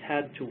would just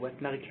add to what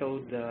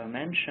Marie-Claude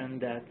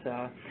mentioned,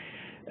 that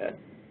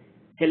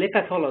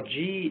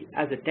telepathology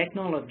as a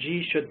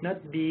technology should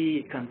not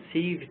be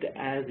conceived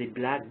as a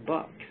black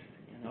box,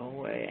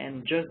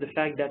 and just the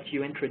fact that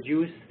you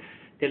introduce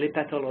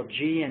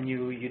telepathology and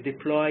you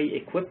deploy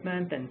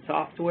equipment and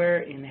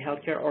software in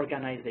healthcare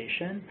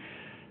organization,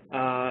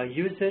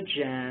 usage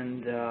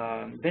and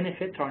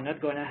benefits are not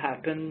going to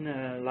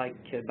happen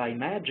like by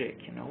magic,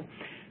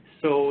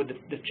 So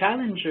the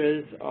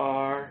challenges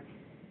are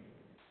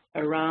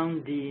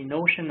around the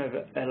notion of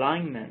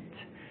alignment.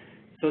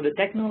 So the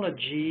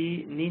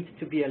technology needs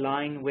to be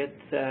aligned with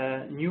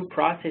new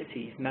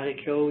processes.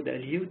 Marie-Claude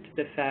alluded to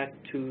the fact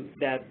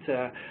that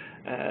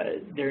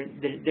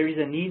there is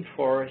a need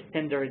for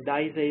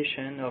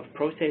standardization of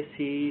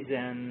processes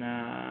and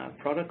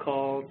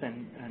protocols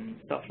and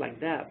stuff like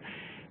that.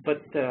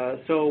 But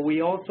so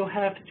we also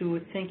have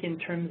to think in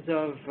terms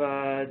of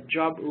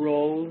job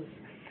roles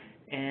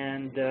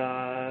and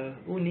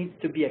who needs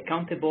to be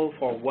accountable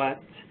for what.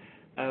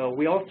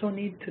 We also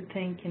need to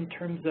think in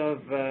terms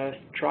of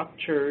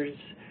structures,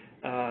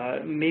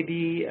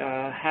 maybe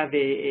have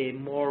a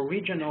more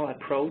regional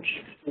approach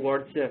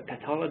towards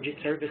pathology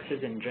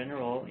services in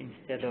general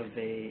instead of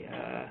a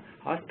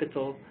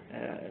hospital,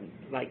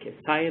 like a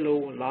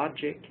silo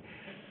logic.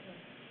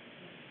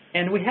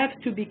 And we have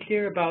to be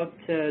clear about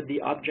the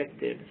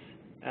objectives,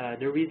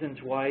 the reasons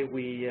why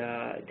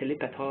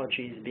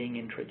telepathology is being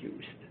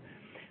introduced.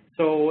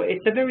 So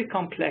it's a very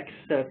complex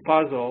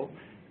puzzle,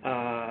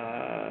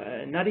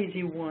 not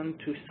easy one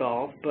to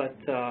solve, but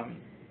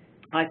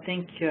I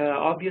think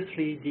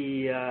obviously the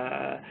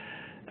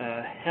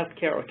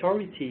healthcare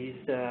authorities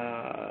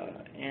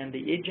and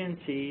the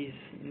agencies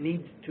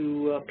need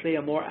to play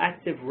a more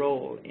active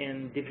role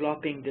in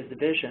developing this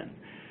vision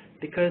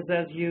because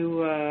as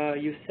you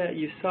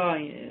saw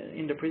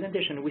in the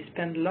presentation, we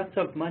spend lots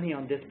of money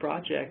on this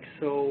project,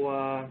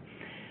 so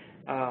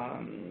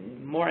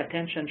more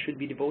attention should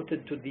be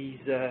devoted to these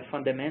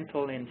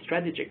fundamental and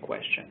strategic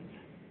questions.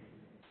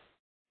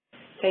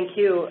 Thank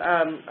you.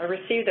 I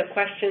received a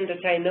question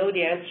that I know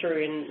the answer,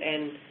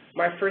 and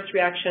my first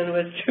reaction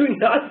was to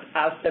not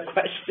ask the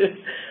question,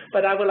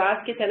 but I will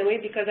ask it anyway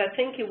because I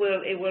think it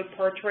will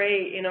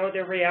portray,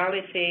 the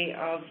reality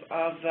of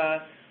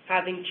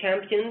having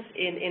champions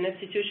in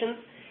institutions,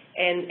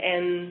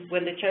 and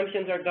when the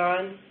champions are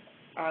gone,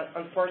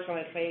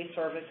 unfortunately,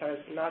 service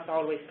is not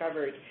always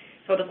covered.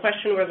 So the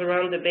question was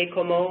around the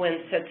Baie-Comeau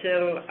and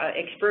Sept-Îles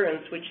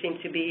experience, which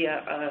seemed to be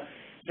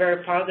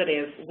very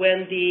positive.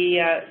 When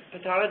the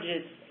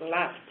pathologists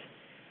left,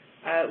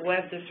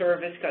 was the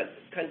service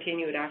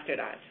continued after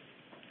that?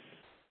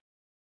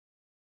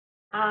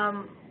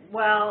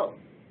 Well,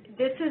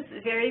 this is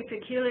very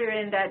peculiar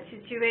in that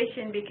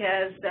situation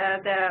because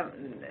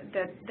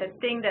the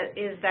thing that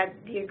is that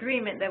the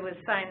agreement that was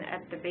signed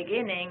at the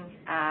beginning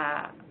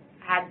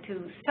had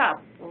to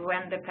stop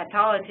when the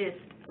pathologist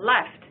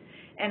left,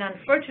 and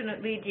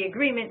unfortunately the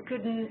agreement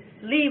couldn't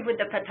leave with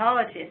the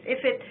pathologist.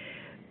 If it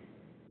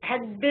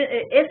had been,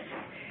 if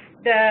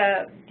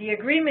the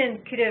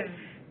agreement could have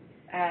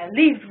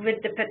lived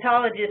with the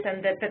pathologist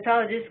and the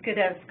pathologist could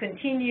have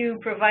continued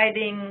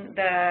providing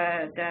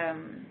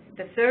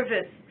the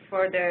service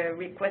for the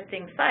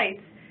requesting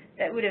sites,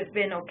 that would have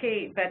been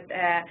okay. But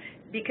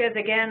because,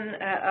 again,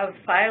 of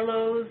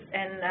silos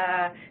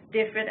and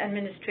different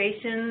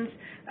administrations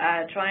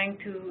trying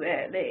to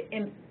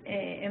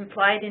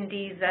implied in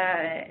these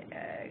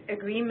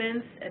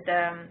agreements,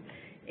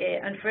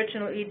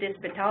 unfortunately, this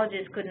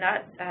pathologist could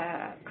not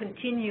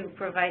continue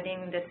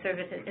providing the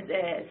services,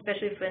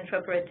 especially for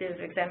intraoperative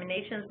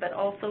examinations, but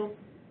also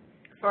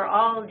for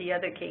all the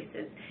other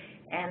cases.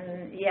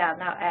 And yeah,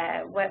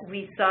 now what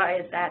we saw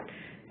is that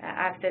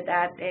after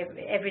that,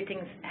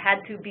 everything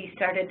had to be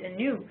started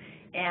anew.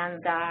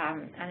 And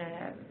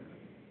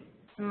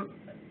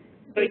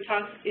it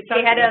talks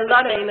had a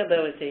lot of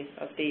sustainability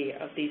of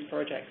these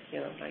projects,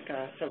 like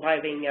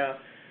surviving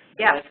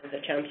the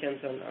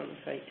champions on the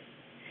site.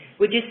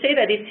 Would you say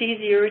that it's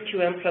easier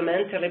to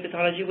implement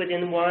telepathology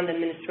within one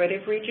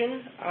administrative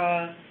region?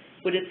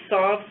 Would it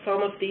solve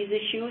some of these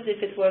issues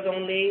if it was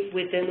only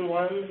within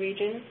one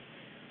region?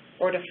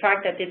 Or the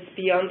fact that it's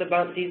beyond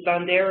these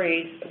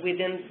boundaries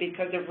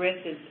because the RUIS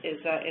is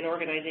an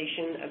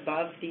organization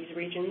above these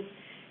regions,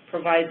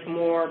 provides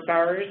more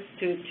barriers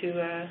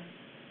to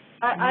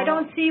I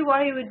don't see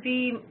why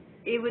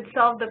it would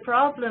solve the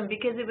problem,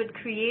 because it would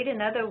create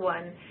another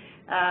one.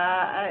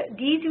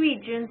 These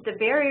regions, the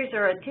barriers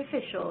are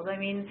artificial. I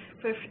mean,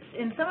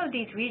 in some of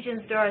these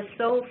regions, there are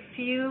so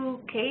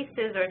few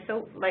cases, or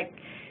so, like,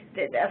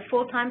 a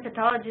full-time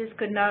pathologist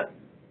could not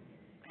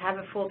have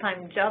a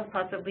full-time job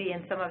possibly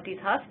in some of these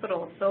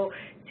hospitals. So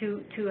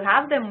to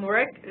have them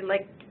work,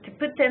 like to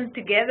put them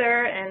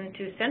together and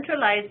to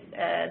centralize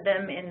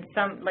them in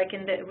some, like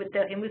with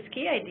the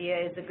Rimouski idea,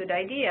 is a good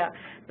idea.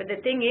 But the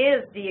thing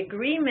is, the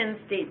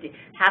agreements, they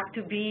have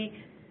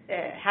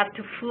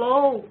to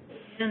flow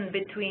in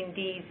between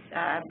these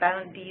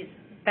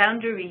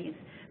boundaries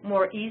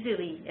more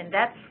easily, and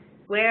that's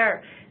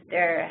where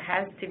there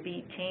has to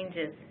be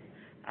changes,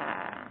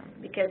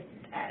 because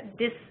at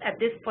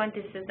this point,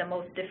 this is the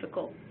most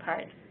difficult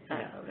part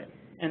of it.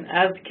 And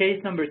as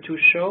case number 2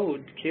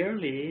 showed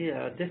clearly,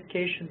 this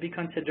case should be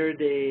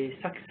considered a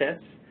success,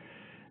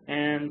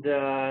 and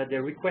the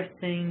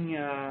requesting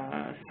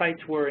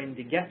sites were in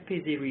the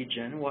Gaspésie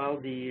region, while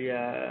the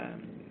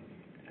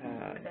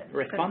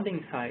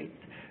responding site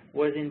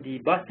was in the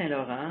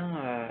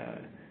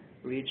Bas-Saint-Laurent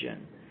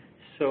region.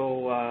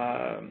 So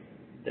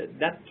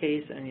that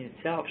case in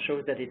itself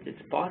shows that it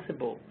is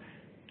possible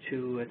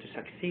to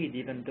succeed,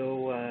 even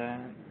though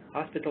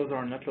hospitals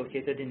are not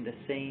located in the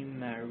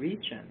same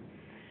region.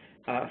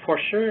 For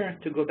sure,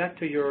 to go back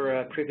to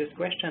your previous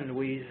question,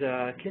 with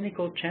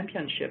clinical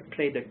championship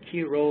played a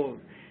key role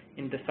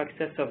in the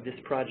success of this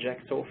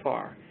project so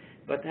far.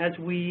 But as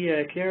we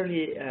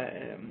clearly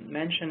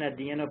mentioned at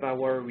the end of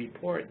our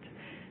report,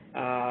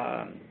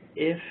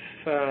 if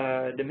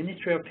the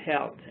Ministry of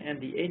Health and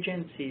the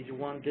agencies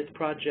want this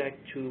project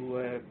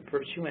to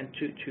pursue and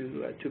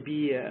to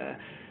be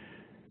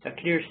a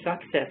clear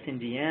success in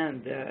the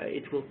end,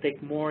 it will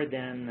take more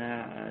than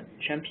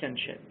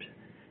championship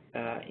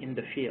in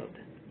the field.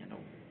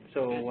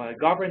 So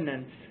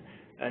governance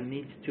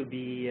needs to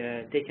be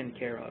taken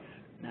care of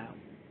now.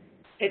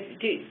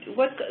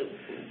 What's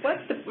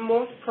the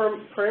most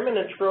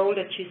permanent role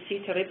that you see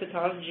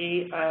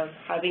telepathology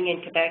having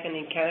in Quebec and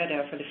in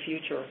Canada for the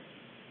future?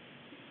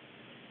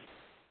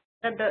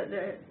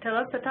 The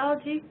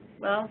telepathology?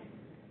 Well,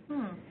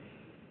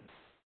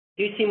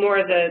 Do you see more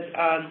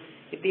that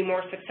it'd be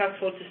more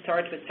successful to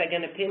start with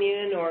second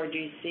opinion, or do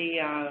you see?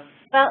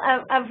 Well,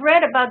 I've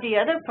read about the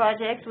other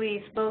projects.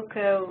 We spoke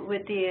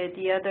with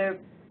the other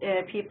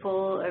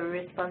people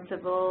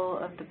responsible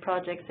of the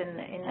projects in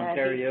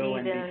Ontario BC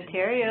and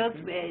Ontario.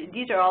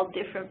 These are all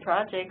different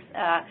projects.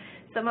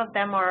 some of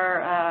them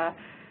are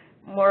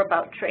more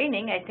about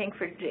training. I think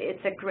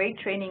it's a great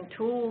training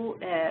tool.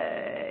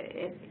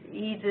 It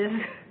eases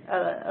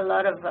a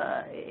lot of,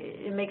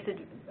 it makes it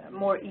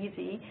more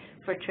easy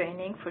for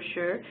training, for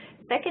sure.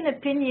 Second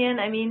opinion,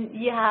 I mean,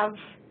 you have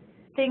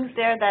things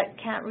there that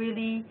can't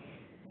really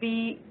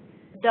be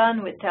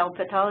done with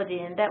telepathology,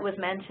 and that was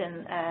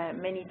mentioned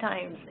many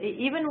times.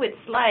 Even with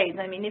slides,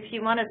 I mean, if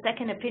you want a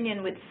second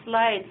opinion with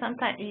slides,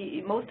 sometimes,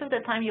 most of the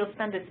time you'll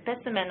spend the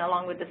specimen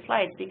along with the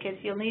slides because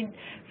you'll need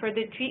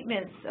further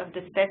treatments of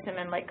the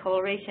specimen like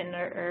coloration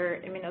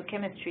or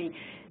immunochemistry.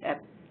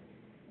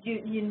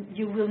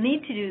 You will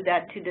need to do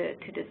that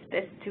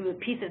to a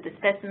piece of the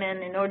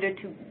specimen in order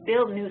to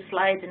build new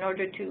slides, in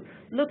order to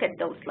look at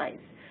those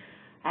slides,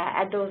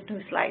 at those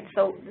new slides.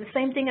 So the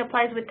same thing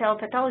applies with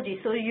telepathology.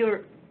 So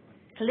you're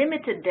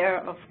limited there,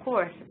 of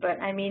course, but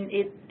I mean,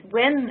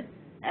 when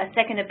a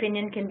second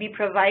opinion could be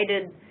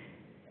provided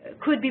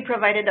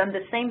on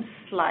the same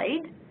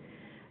slide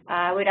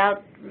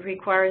without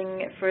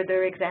requiring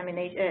further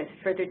examination,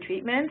 further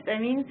treatments. I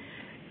mean,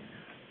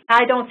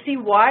 I don't see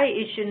why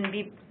it shouldn't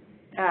be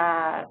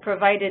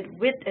provided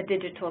with a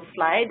digital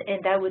slide,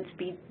 and that would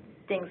speed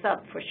things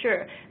up for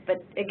sure.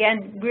 But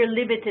again, we're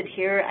limited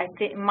here. I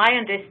think my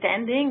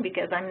understanding,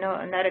 because I'm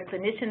not a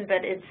clinician,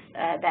 but it's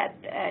that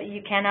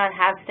you cannot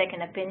have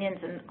second opinions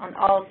on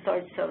all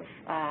sorts of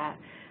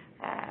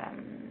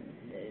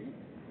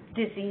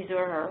disease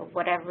or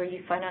whatever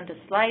you find on the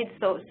slide.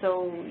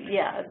 So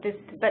yeah,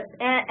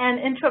 and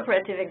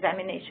intraoperative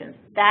examinations.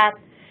 That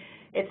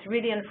it's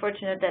really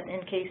unfortunate that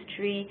in case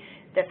 3,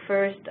 the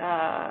first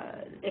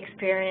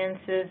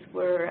experiences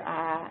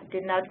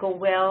did not go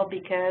well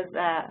because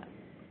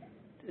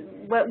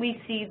what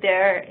we see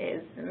there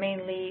is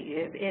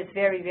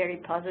very, very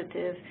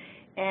positive,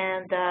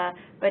 and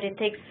but it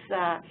takes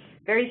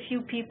very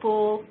few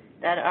people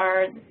that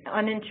are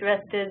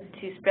uninterested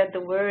to spread the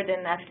word,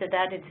 and after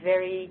that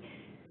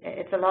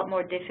it's a lot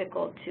more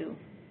difficult to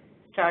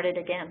start it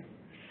again.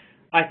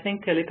 I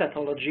think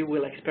telepathology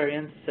will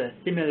experience a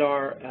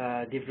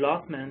similar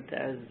development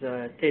as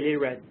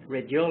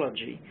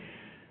teleradiology.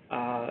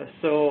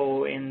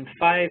 So in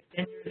 5-10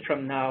 years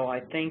from now, I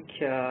think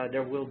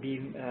there will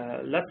be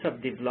lots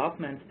of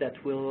developments that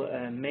will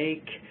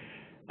make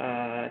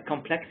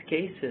complex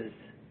cases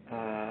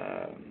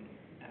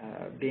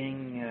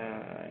being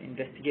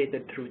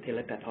investigated through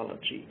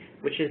telepathology,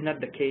 which is not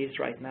the case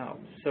right now.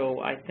 So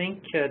I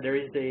think there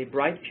is a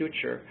bright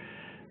future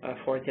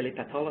for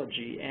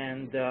telepathology.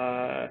 And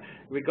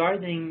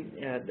regarding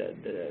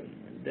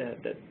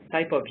the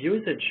type of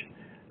usage,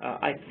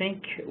 I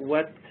think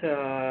what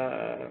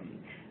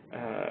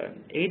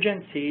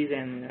agencies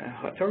and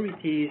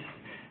authorities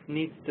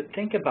need to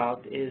think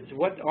about is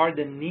what are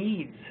the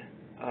needs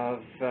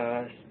of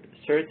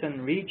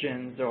certain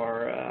regions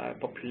or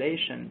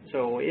population.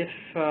 So if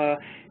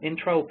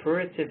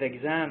intraoperative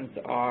exams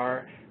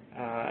are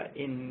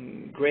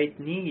in great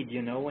need,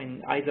 you know,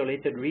 in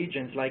isolated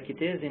regions like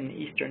it is in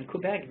eastern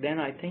Quebec, then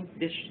I think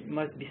this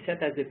must be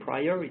set as a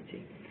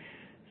priority.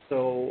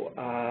 So,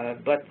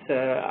 but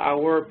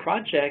our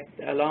project,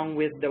 along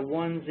with the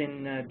ones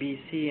in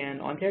BC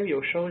and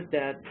Ontario, shows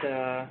that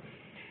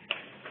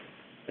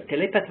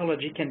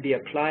telepathology can be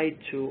applied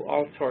to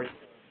all sorts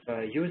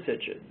of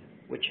usages,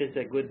 which is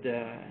a good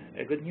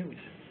news.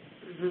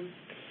 Mm-hmm.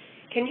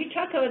 Can you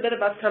talk a little bit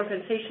about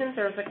compensation?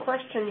 There's a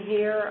question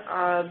here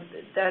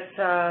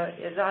that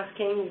is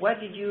asking, what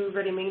did you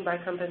really mean by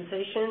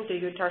compensation? Do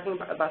you talking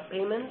about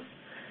payments?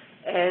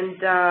 And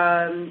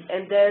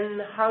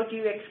then how do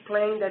you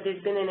explain that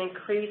there's been an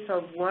increase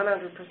of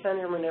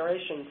 100%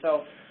 remuneration?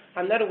 So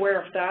I'm not aware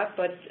of that,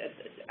 but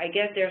I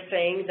guess they're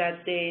saying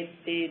that they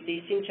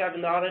seem to have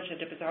knowledge that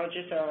the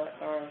pathologists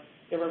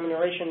the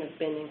remuneration has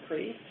been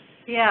increased.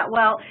 Yeah,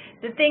 well,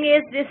 the thing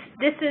is,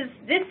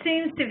 this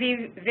seems to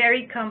be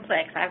very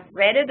complex. I've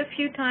read it a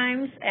few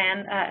times,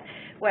 and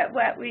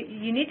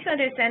you need to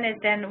understand is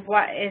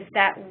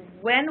that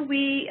when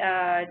we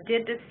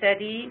did the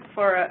study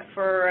for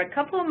a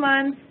couple of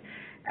months,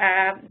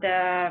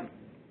 the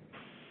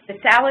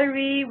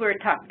salary were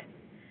topped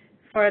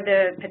for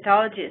the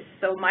pathologists.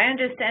 So my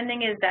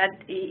understanding is that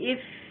if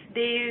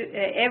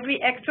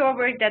every extra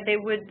work that they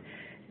would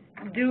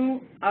do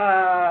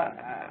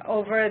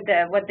over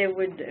what they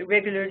would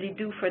regularly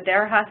do for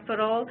their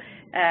hospital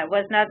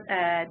was not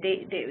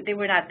they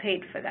were not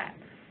paid for that.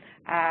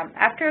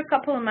 After a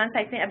couple of months,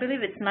 I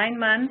believe it's 9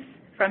 months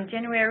from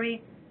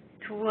January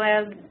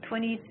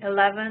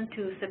 2011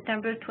 to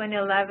September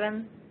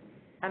 2011,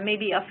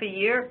 maybe of a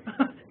year,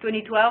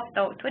 2012,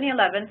 no,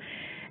 2011,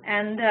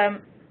 and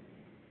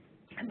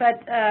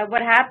but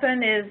what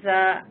happened is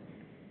that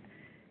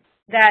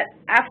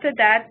after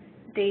that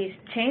they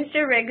changed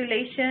their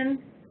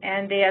regulation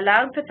and they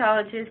allowed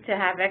pathologists to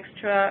have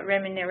extra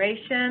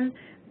remuneration,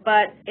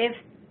 but if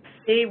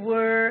they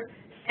were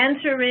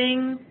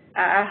entering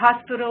a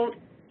hospital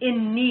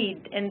in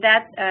need, and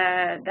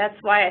that's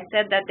why I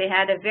said that they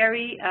had a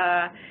very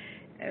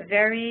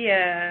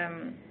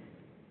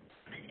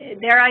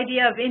their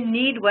idea of in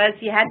need was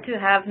you had to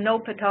have no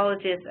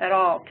pathologist at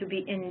all to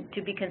be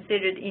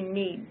considered in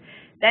need.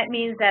 That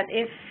means that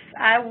if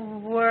I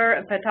were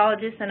a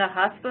pathologist in a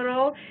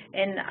hospital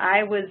and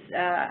I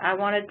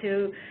wanted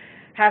to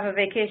have a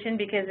vacation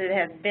because it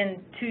had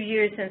been 2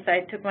 years since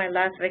I took my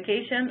last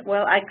vacation,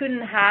 well, I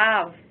couldn't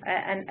have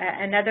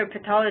another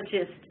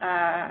pathologist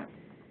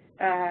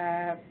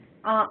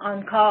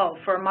on call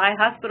for my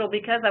hospital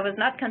because I was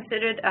not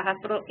considered a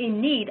hospital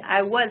in need.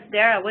 I was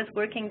there, I was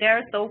working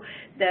there, so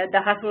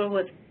the hospital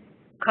was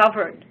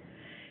covered.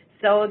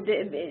 So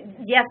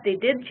yes, they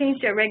did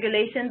change their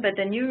regulation, but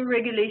the new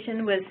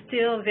regulation was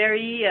still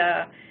very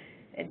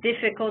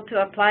difficult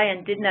to apply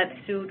and did not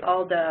suit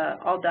all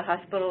the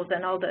hospitals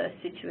and all the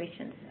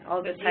situations,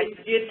 all the types.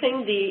 Do you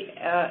think the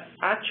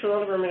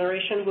actual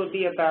remuneration will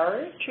be a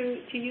barrier to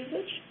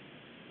usage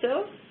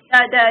still?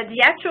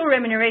 The actual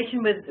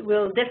remuneration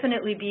will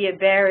definitely be a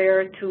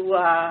barrier to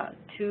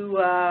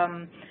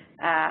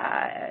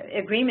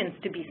agreements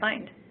to be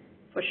signed,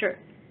 for sure,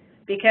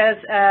 because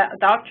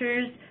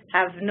doctors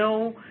have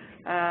no,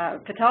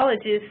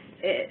 pathologists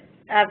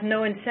have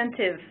no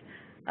incentive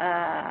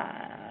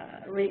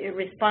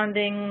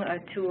responding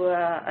to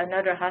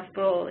another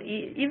hospital,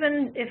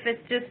 even if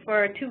it's just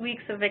for 2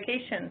 weeks of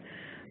vacation.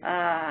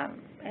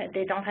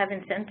 They don't have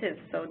incentives,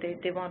 so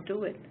they won't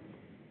do it.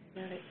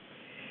 Right.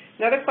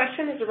 Another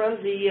question is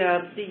around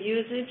the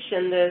usage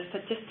and the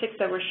statistics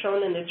that were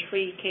shown in the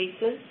 3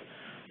 cases.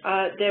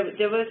 I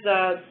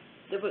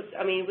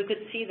mean, we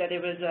could see that it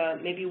was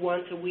maybe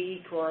once a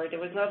week, or there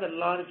was not a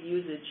lot of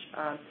usage.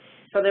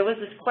 So there was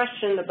this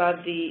question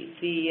about the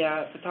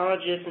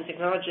pathologists and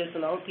technologists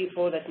and all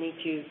people that need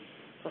to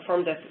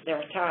perform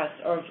their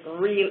tasks of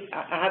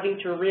having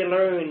to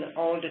relearn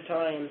all the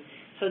time.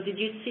 So did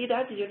you see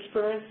that? Did you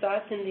experience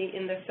that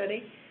in the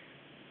study?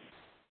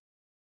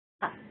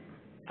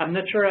 I'm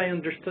not sure I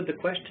understood the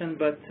question,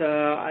 but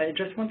I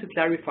just want to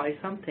clarify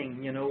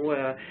something. You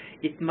know,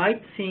 it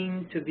might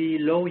seem to be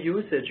low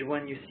usage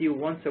when you see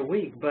once a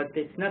week, but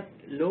it's not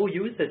low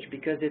usage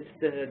because it's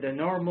the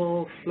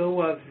normal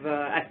flow of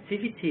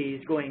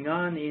activities going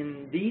on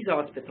in these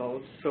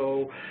hospitals.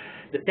 So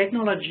the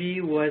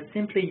technology was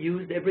simply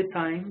used every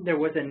time there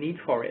was a need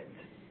for it.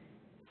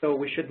 So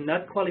we should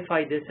not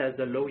qualify this as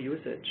a low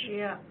usage.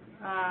 Yeah.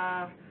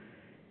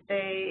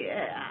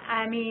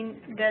 I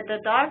mean, the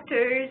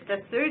doctors,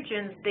 the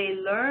surgeons, they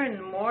learn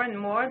more and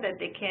more that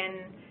they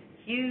can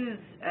use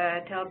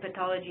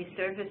telepathology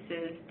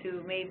services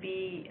to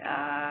maybe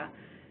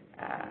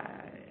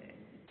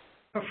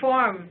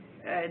perform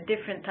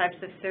different types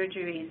of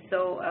surgeries.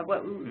 So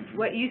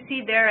what you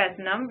see there as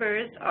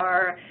numbers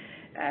are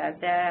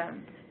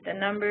the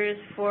numbers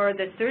for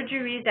the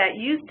surgeries that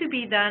used to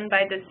be done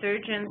by the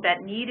surgeons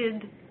that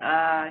needed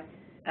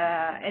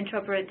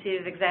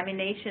intraoperative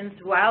examinations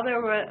while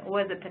there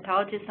was a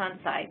pathologist on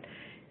site.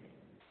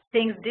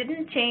 Things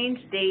didn't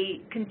change. They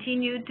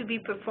continued to be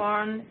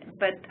performed,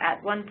 but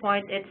at one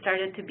point it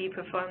started to be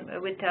performed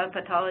with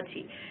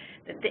telepathology.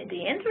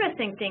 The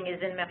interesting thing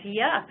is in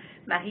Maria,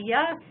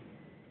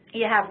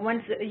 you have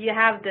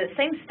the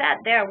same stat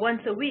there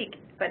once a week,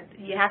 but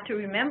you have to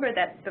remember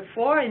that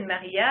before in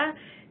Maria,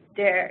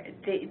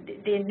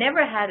 they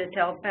never had a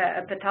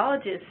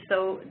pathologist,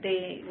 so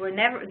the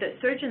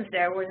surgeons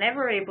there were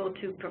never able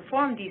to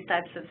perform these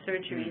types of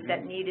surgeries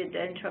that needed the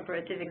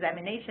intraoperative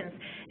examinations,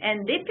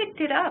 and they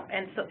picked it up,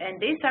 and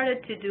they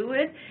started to do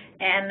it,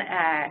 and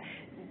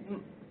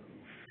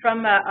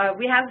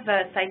we have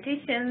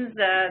citations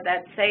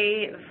that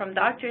say from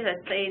doctors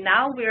that say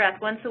now we're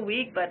at once a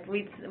week, but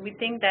we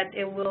think that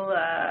it will.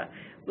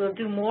 We'll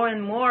do more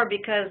and more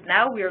because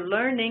now we're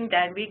learning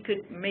that we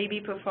could maybe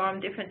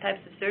perform different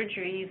types of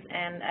surgeries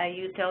and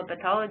use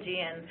telepathology,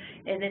 and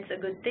it's a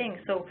good thing.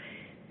 So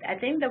I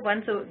think the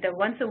once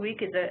a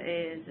week is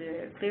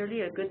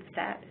clearly a good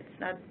stat. It's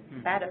not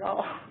bad at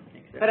all.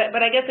 But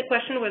I guess the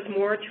question was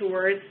more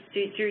towards do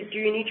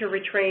you need to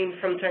retrain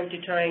from time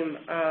to time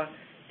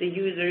the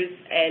users?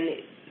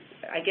 And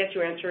I guess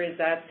your answer is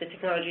that the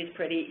technology is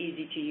pretty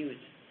easy to use.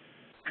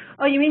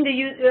 Oh, you mean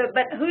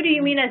but who do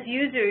you mean as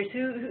users?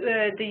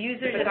 The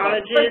users? The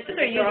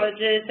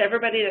technologists,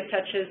 everybody that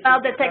touches.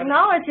 Well, the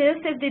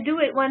technologists, if they do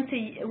it once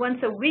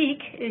a week,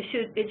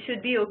 it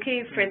should be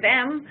okay for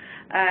them.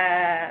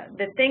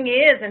 The thing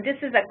is, and this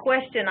is a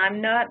question, I'm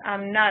not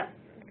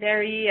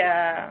very.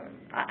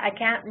 I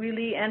can't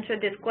really answer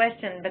this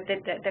question, but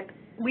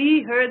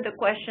we heard the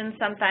question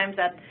sometimes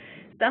that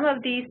some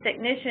of these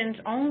technicians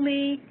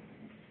only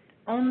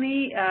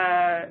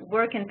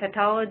work in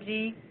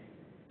pathology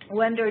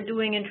when they're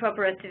doing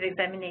intraoperative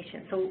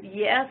examination. So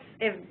yes,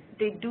 if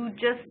they do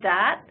just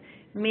that,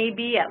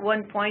 maybe at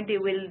one point they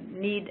will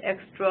need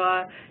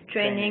extra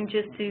training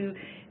just to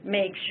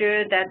make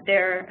sure that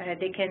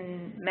they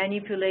can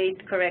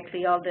manipulate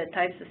correctly all the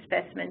types of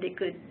specimen that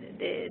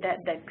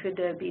could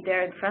be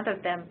there in front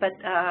of them. But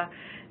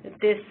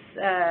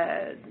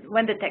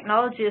when the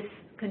technologists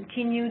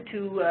continue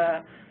to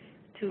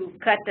to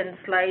cut and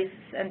slice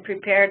and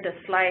prepare the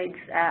slides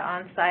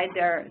on site.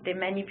 They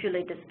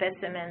manipulate the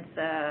specimens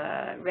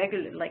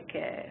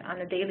on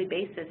a daily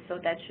basis, so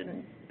that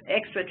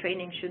extra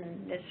training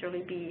shouldn't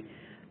necessarily be,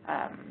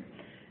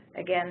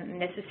 again,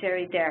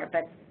 necessary there.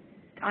 But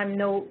I'm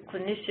no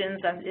clinician.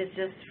 It's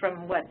just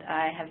from what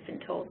I have been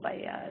told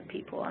by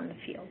people on the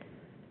field.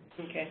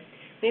 Okay.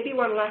 Maybe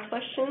one last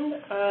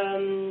question,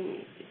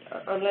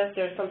 unless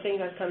there's something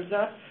that comes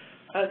up.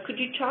 Could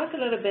you talk a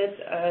little bit,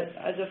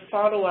 as a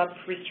follow-up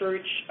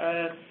research,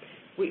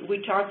 we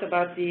talked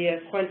about the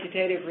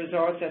quantitative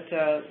results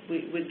that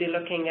we'd be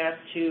looking at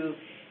to,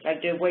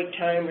 like the wait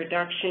time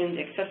reduction,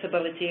 the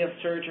accessibility of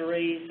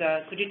surgeries.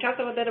 Could you talk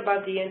a little bit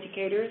about the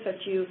indicators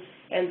that you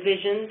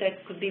envision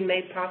that could be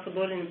made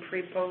possible in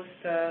pre-post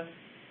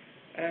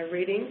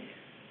readings?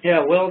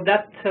 Yeah, well,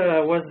 that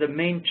was the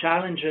main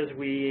challenges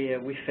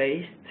we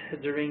faced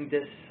during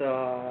this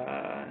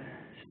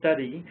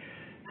study,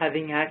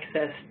 having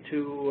access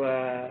to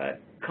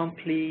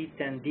complete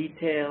and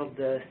detailed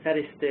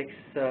statistics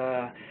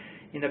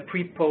in a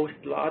pre-post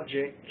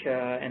logic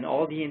and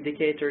all the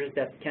indicators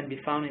that can be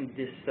found in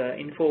this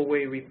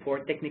Infoway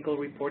report, technical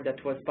report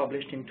that was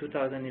published in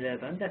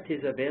 2011, that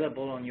is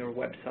available on your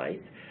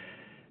website.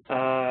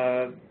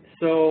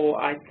 So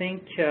I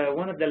think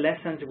one of the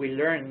lessons we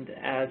learned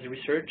as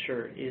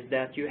researchers is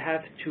that you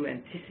have to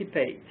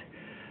anticipate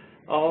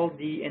all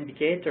the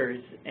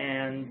indicators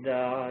and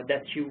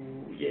that you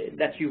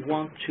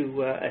want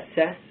to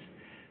assess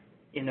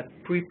in a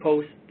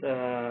pre-post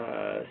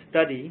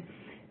study,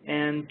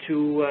 and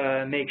to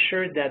make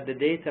sure that the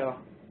data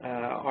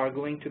are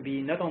going to be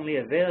not only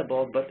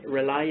available but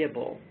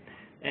reliable.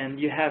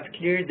 And you have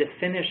clear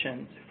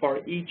definitions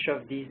for each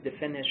of these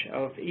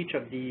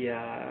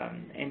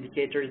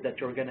indicators that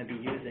you're going to be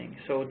using.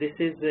 So this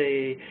is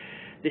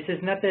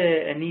not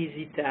an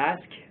easy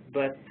task,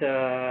 but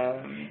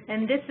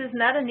and this is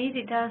not an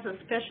easy task,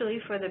 especially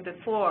for the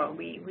before.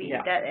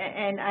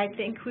 And I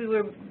think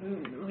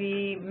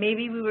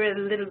maybe we were a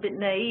little bit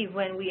naive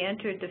when we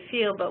entered the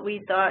field, but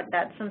we thought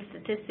that some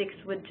statistics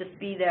would just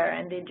be there,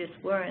 and they just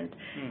weren't.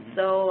 Mm-hmm.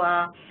 So.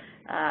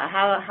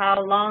 How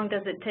long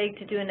does it take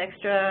to do an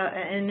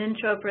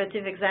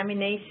intraoperative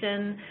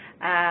examination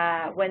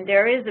when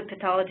there is a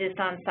pathologist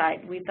on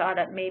site? We thought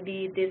that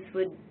maybe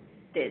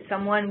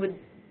someone would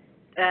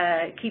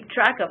keep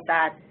track of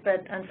that,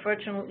 but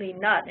unfortunately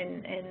not.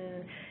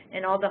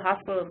 In all the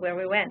hospitals where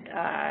we went,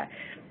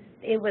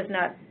 it was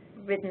not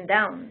written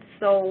down.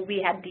 So we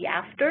had the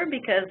after,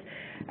 because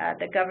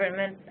the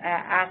government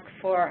asked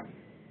for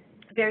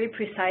very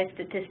precise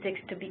statistics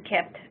to be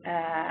kept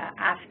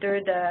after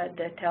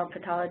the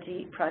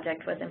telepathology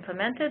project was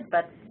implemented,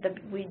 but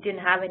we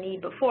didn't have any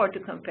before to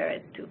compare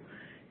it to.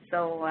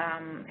 So,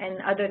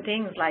 and other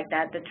things like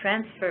that, the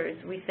transfers,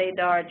 we say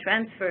there are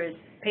transfers,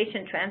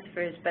 patient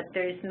transfers, but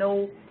there's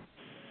no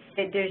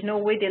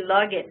way to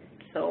log it.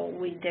 So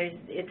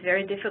it's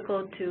very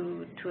difficult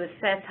to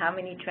assess how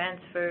many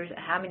transfers,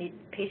 how many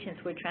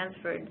patients were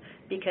transferred,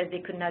 because they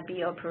could not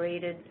be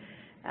operated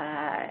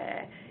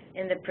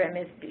in the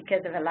premise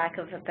because of a lack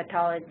of a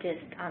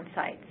pathologist on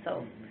site.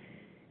 So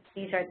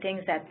these are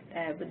things that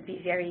would be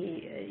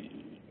very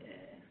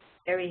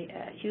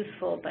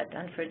useful, but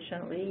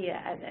unfortunately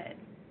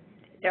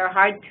they're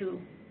hard to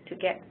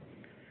get.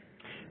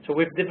 So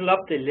we've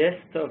developed a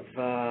list of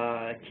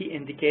key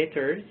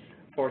indicators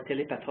for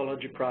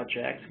telepathology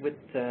projects with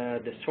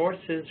the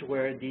sources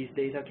where these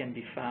data can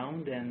be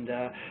found, and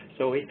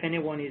so if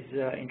anyone is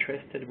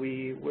interested,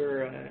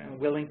 we're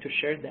willing to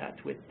share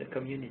that with the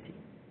community.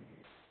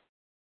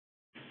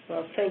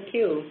 Well, thank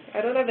you.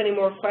 I don't have any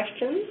more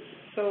questions,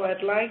 so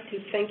I'd like to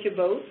thank you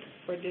both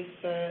for this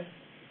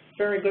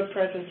very good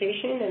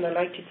presentation, and I'd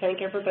like to thank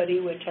everybody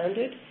who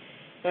attended.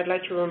 I'd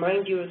like to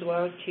remind you as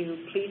well to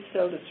please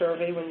fill the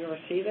survey when you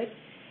receive it,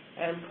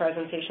 and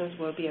presentations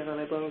will be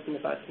available in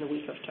about a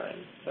week of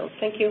time. So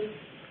thank you.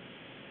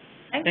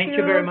 Thank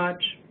you very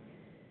much.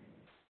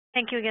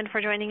 Thank you again for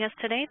joining us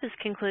today. This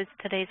concludes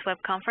today's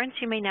web conference.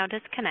 You may now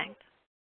disconnect.